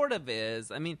it sort of is.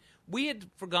 I mean, we had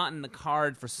forgotten the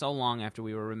card for so long after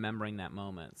we were remembering that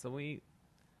moment. So we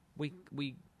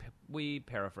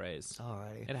paraphrased. All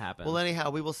righty. It happened. Well, anyhow,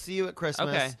 we will see you at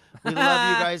Christmas. Okay. We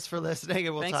love you guys for listening,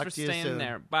 and we'll Thanks talk for to you staying soon.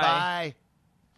 there. Bye. Bye.